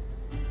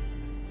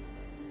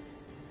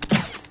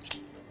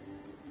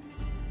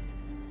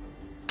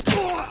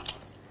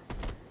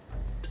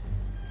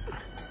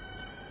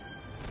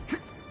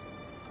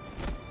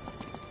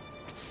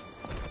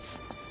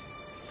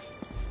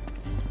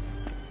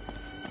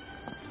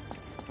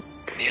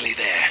 Nearly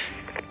there.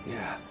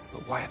 Yeah,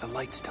 but why are the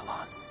lights still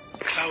on?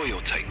 Chloe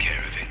will take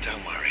care of it,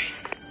 don't worry.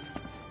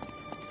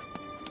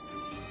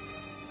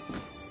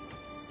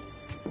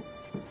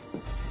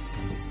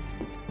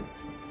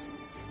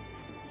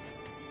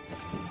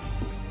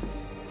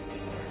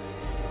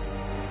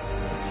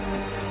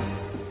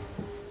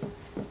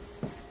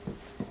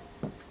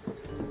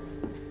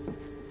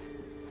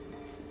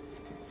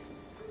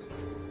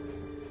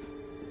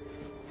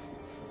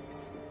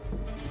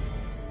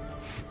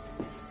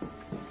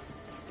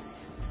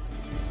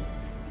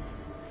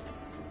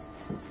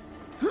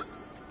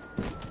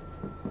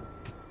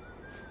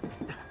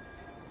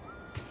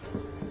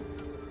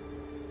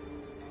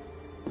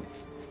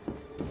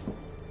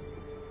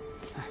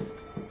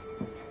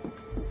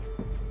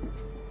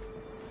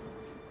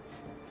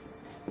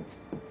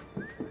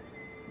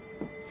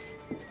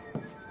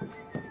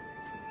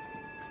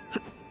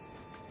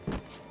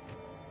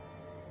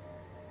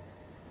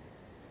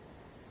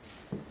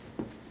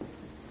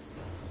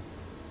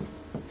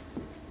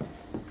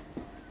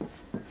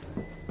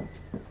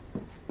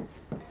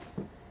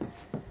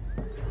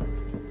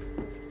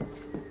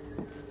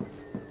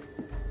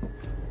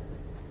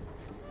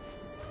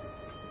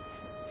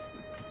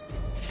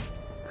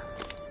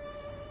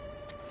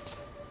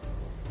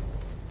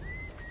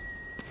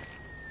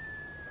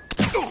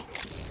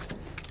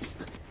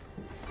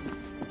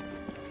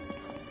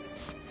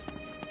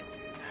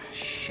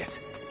 Shit.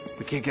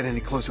 We can't get any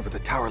closer with the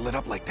tower lit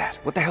up like that.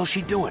 What the hell's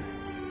she doing?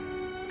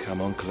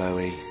 Come on,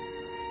 Chloe.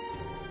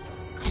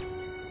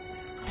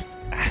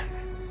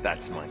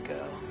 That's my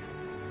girl.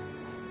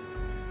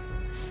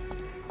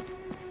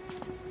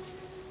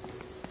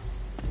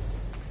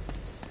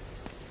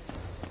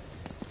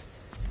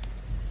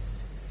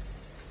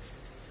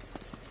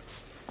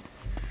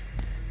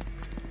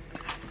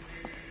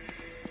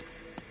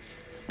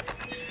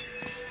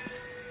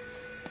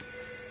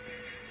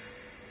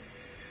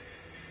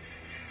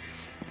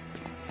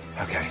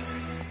 Okay.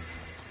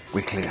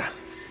 We're clear.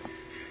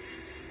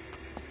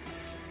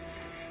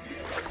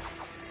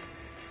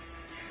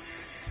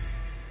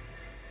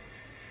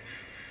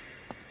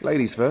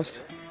 Ladies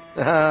first.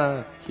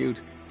 Ah,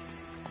 cute.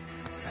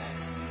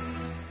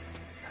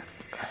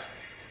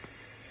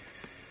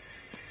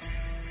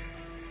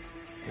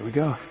 Here we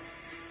go.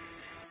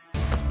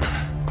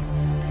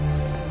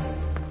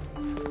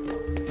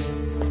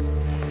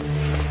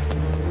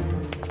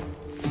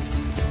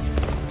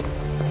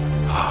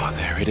 Oh,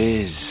 there it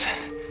is.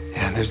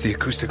 Yeah, there's the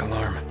acoustic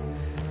alarm.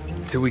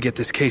 Until we get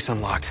this case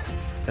unlocked,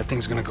 that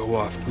thing's gonna go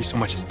off if we so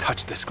much as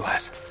touch this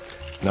glass.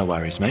 No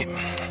worries, mate.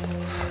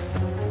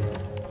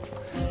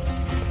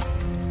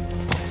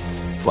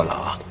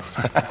 Voila.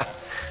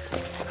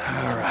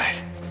 All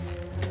right.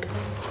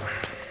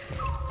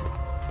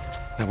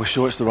 Now, we're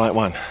sure it's the right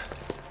one.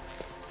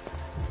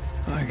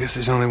 I guess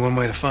there's only one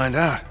way to find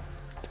out.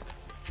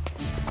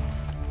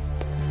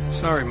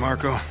 Sorry,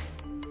 Marco.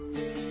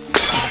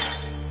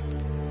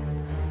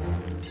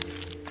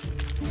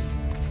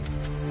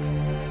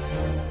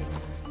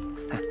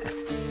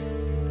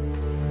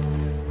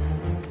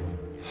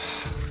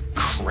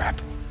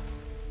 Crap.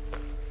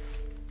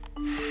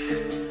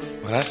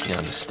 Well, that's the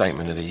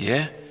understatement of the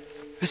year.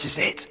 This is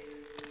it.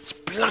 It's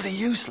bloody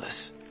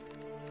useless.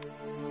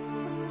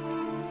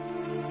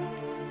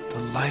 The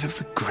light of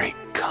the Great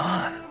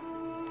Khan.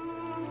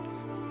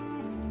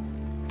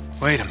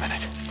 Wait a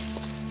minute.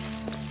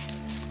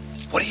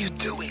 What are you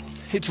doing?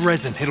 It's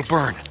resin. It'll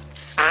burn.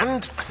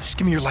 And? Just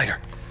give me your lighter.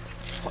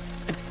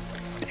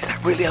 Is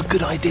that really a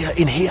good idea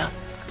in here?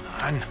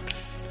 Come on.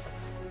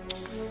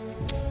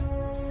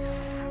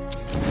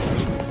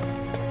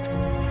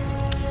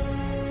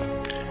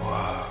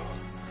 Whoa.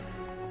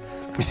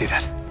 Let me see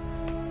that.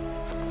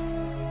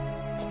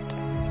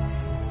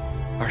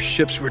 Our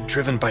ships were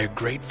driven by a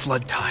great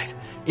flood tide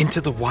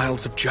into the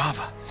wilds of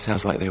Java.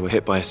 Sounds like they were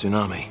hit by a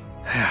tsunami.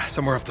 Yeah,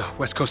 somewhere off the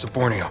west coast of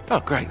Borneo. Oh,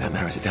 great. That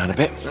narrows it down a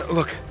bit.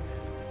 Look,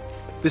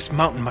 this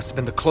mountain must have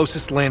been the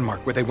closest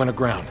landmark where they went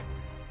aground.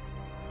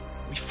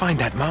 We find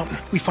that mountain.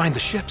 We find the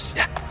ships.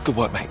 Yeah, good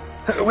work, mate.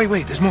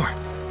 Wait, there's more.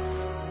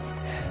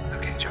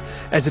 Okay, Joe.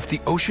 As if the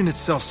ocean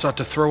itself sought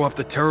to throw off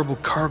the terrible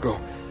cargo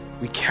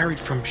we carried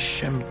from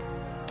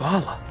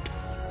Shambhala.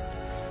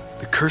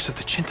 The curse of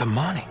the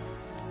Chintamani.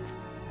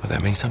 Will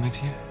that mean something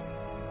to you?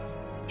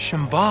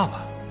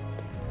 Shambhala.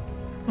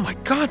 Oh my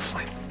God,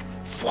 Flynn.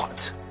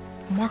 What?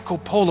 Marco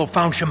Polo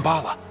found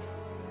Shambhala.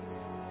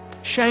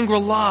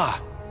 Shangri-La.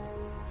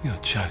 You're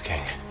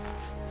joking.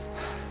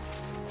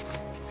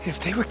 If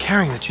they were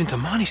carrying the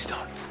Chintamani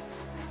stone,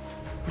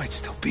 it might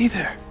still be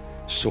there.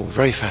 It's all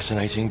very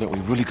fascinating, but we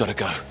really gotta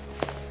go.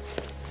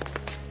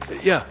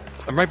 Yeah,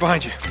 I'm right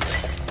behind you.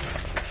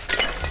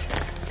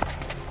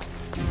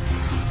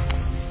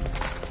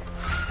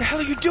 What the hell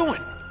are you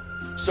doing?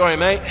 Sorry,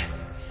 mate.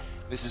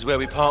 This is where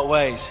we part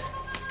ways.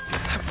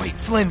 Wait,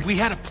 Flynn, we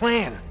had a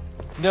plan.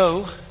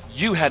 No,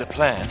 you had a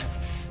plan.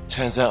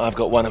 Turns out I've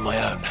got one of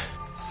my own.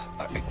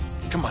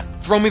 Come on,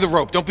 throw me the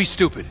rope. Don't be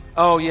stupid.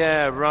 Oh,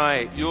 yeah,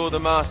 right. You're the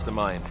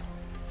mastermind.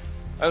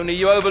 Only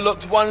you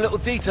overlooked one little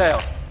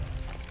detail.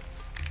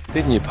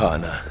 Didn't you,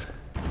 partner?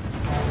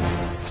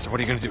 So what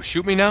are you gonna do,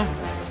 shoot me now?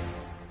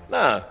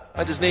 No,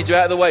 I just need you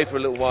out of the way for a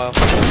little while.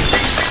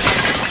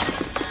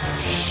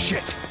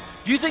 Shit.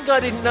 You think I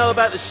didn't know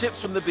about the ships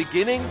from the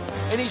beginning?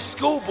 Any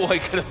schoolboy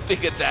could have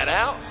figured that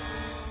out.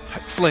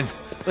 Flynn,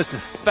 listen.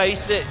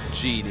 Face it,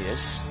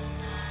 genius.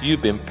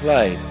 You've been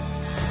played.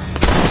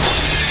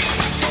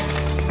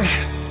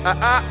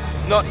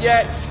 Not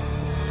yet.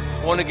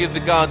 I want to give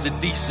the guards a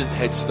decent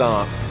head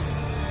start.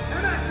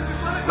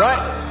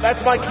 Right,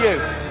 that's my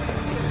cue.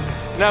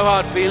 No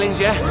hard feelings,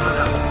 yeah?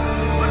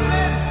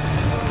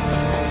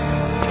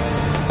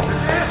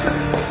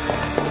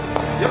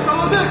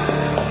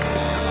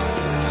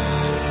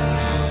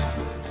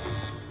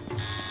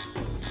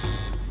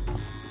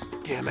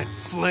 Damn it,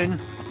 Flynn.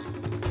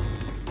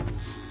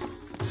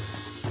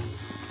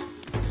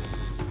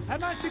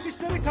 Hemen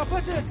çıkışları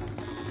kapatın.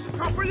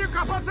 Kapıyı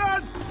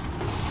kapatın!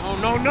 Oh,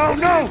 no!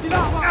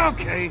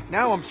 Okay,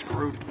 now I'm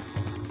screwed.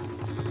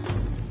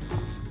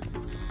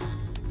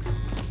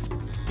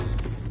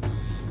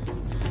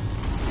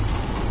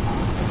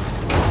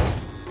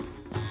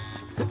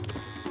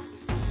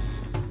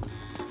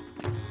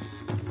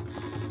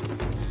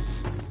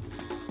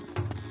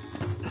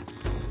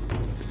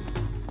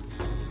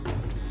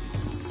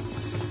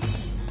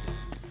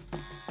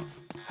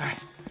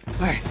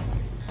 All right.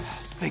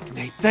 Think,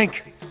 Nate,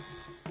 think.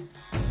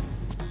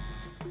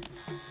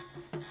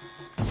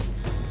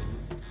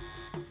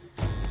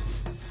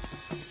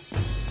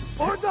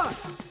 Orada!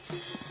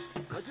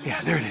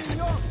 Yeah, there it is.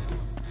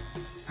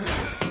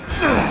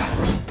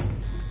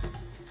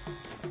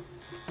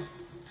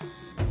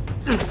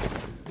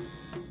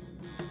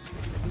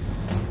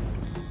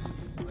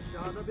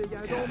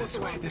 Yeah, this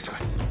way. All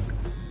right.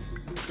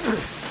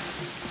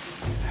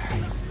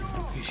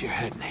 Use your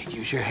head, Nate,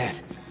 use your head.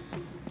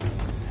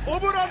 O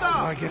burada!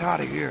 How do I get out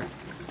of here?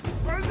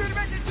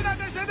 Öldürmek için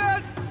ateş edin!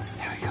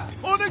 There we go.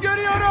 Onu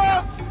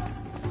görüyorum!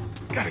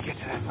 Gotta get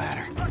to that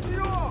ladder.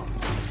 Kaçıyor!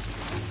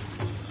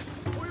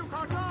 O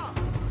yukarıda!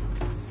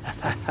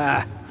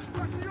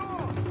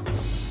 Kaçıyor!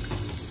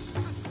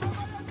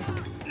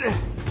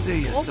 See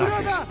you,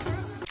 suckers.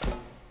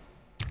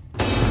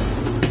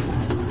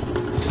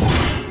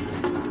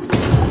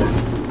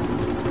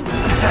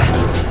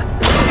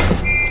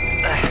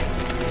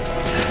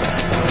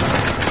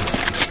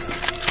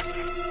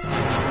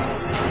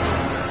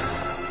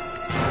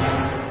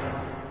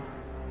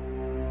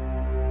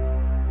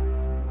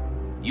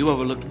 You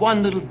overlooked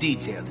one little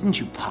detail, didn't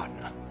you,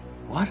 partner?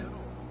 What?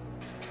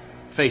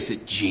 Face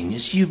it,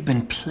 genius, you've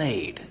been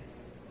played.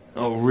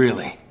 Oh,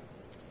 really?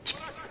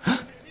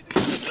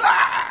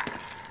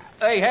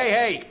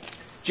 Hey!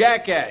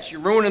 Jackass,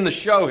 you're ruining the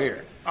show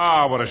here.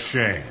 Ah, what a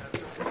shame.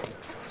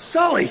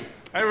 Sully!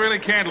 I really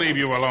can't leave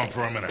you alone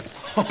for a minute.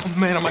 Oh,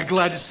 man, am I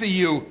glad to see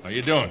you. How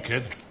you doing,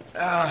 kid?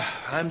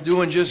 I'm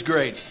doing just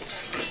great.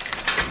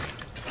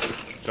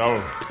 So,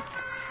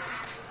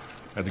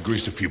 had to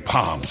grease a few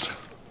palms.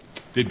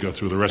 Did go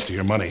through the rest of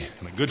your money,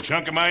 and a good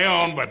chunk of my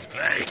own, but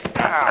hey.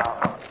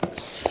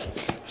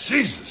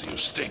 Jesus, you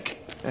stink.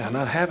 Yeah,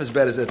 not half as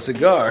bad as that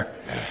cigar.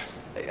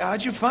 Hey,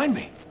 how'd you find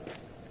me?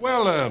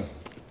 Well, a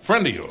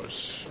friend of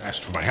yours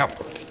asked for my help.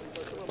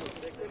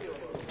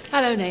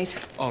 Hello, Nate.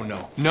 Oh,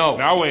 no. No.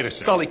 Now, wait a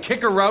second. Sully,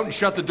 kick her out and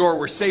shut the door.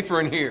 We're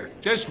safer in here.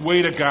 Just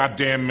wait a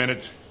goddamn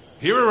minute.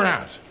 Hear her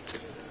out.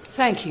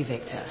 Thank you,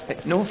 Victor. Hey,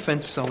 no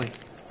offense, Sully,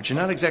 but you're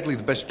not exactly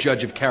the best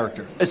judge of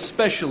character,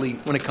 especially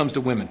when it comes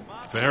to women.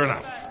 Fair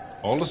enough.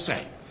 All the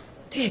same.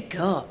 Dear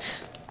God.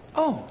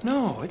 Oh,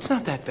 no, it's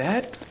not that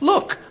bad.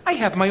 Look, I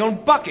have my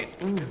own bucket.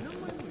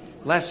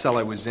 Last cell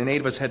I was in,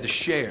 8 of us had to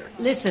share.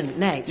 Listen,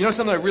 Nate. You know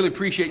something? I really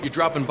appreciate you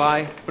dropping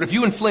by, but if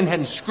you and Flynn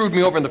hadn't screwed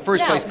me over in the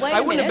first place, I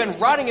wouldn't have been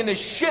rotting in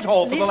this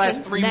shithole for the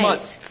last 3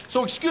 months.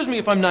 So excuse me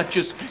if I'm not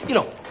just,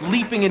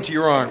 leaping into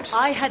your arms.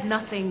 I had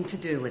nothing to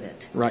do with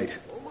it. Right.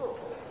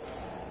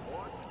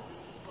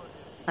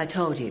 I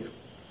told you.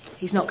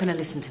 He's not going to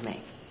listen to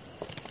me.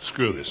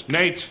 Screw this.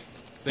 Nate,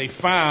 they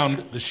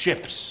found the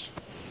ships.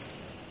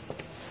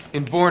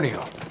 In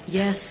Borneo.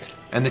 Yes.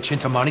 And the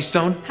Chintamani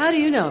stone? How do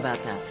you know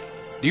about that?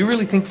 Do you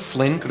really think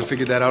Flynn could have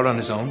figured that out on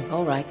his own?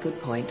 All right, good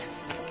point.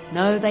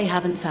 No, they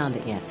haven't found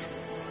it yet.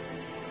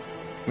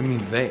 What do you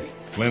mean, they?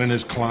 Flynn and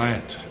his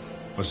client,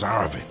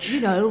 Lazarovich.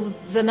 You know,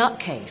 the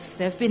nutcase.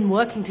 They've been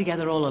working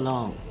together all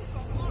along.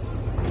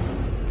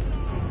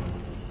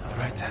 All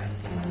right, then.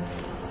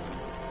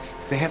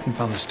 If they haven't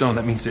found the stone,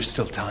 that means there's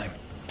still time.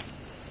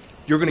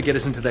 You're gonna get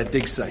us into that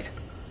dig site.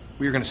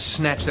 We are gonna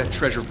snatch that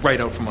treasure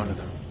right out from under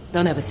them.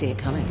 They'll never see it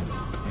coming.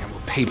 Yeah,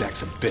 well,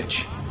 payback's a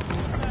bitch.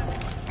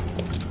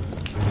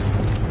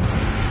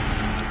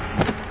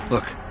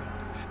 Look,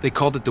 they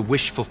called it the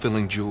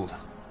wish-fulfilling jewel.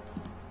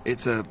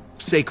 It's a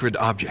sacred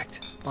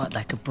object. What,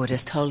 like a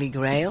Buddhist holy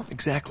grail?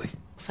 Exactly.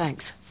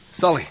 Thanks.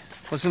 Sully,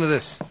 listen to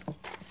this.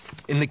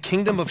 In the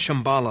kingdom of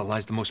Shambhala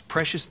lies the most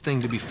precious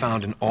thing to be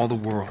found in all the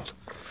world.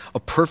 A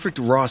perfect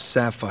raw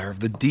sapphire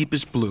of the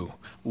deepest blue,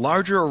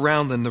 larger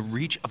around than the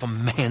reach of a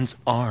man's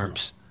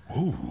arms.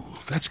 Ooh,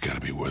 that's gotta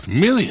be worth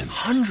millions.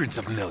 Hundreds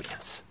of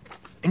millions.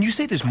 And you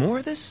say there's more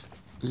of this?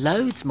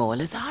 Loads more.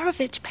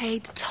 Lazarovich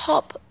paid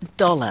top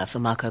dollar for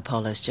Marco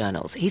Polo's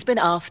journals. He's been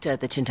after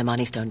the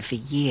Chintamani stone for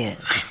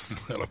years.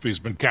 Well, if he's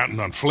been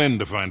counting on Flynn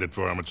to find it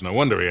for him, it's no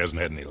wonder he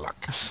hasn't had any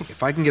luck.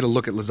 If I can get a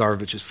look at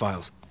Lazarovich's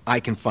files, I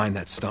can find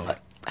that stone.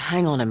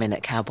 Hang on a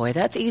minute, cowboy.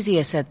 That's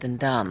easier said than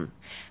done.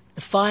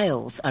 The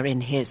files are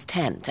in his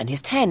tent, and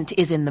his tent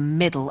is in the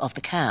middle of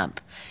the camp.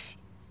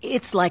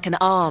 It's like an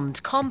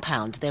armed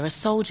compound. There are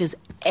soldiers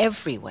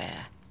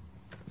everywhere.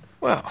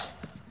 Well,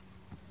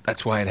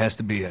 that's why it has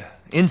to be an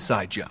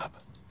inside job.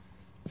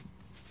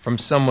 From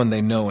someone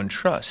they know and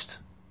trust.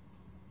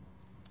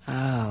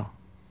 Oh.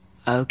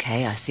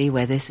 Okay, I see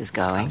where this is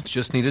going. I'll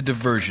just need a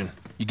diversion.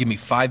 You give me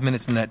 5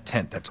 minutes in that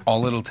tent. That's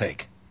all it'll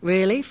take.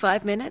 Really?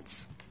 5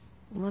 minutes?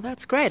 Well,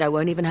 that's great. I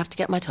won't even have to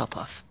get my top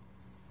off.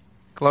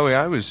 Chloe,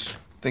 I was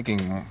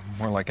thinking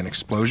more like an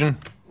explosion.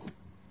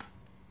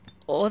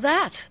 Or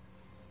that.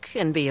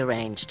 Can be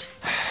arranged.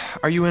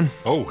 Are you in?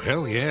 Oh,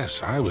 hell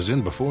yes. I was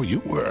in before you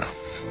were.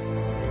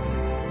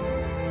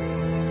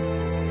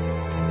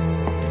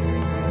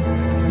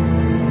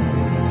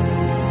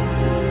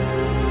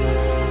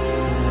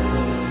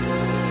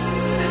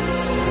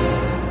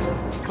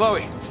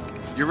 Chloe,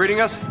 you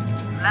reading us?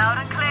 Loud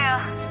and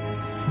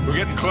clear. We're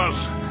getting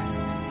close.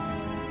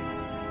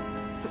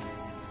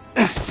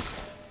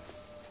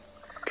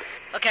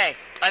 Okay,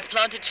 I've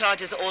planted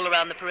charges all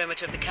around the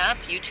perimeter of the camp.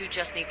 You two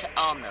just need to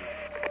arm them.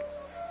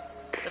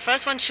 The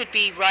first one should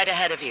be right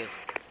ahead of you.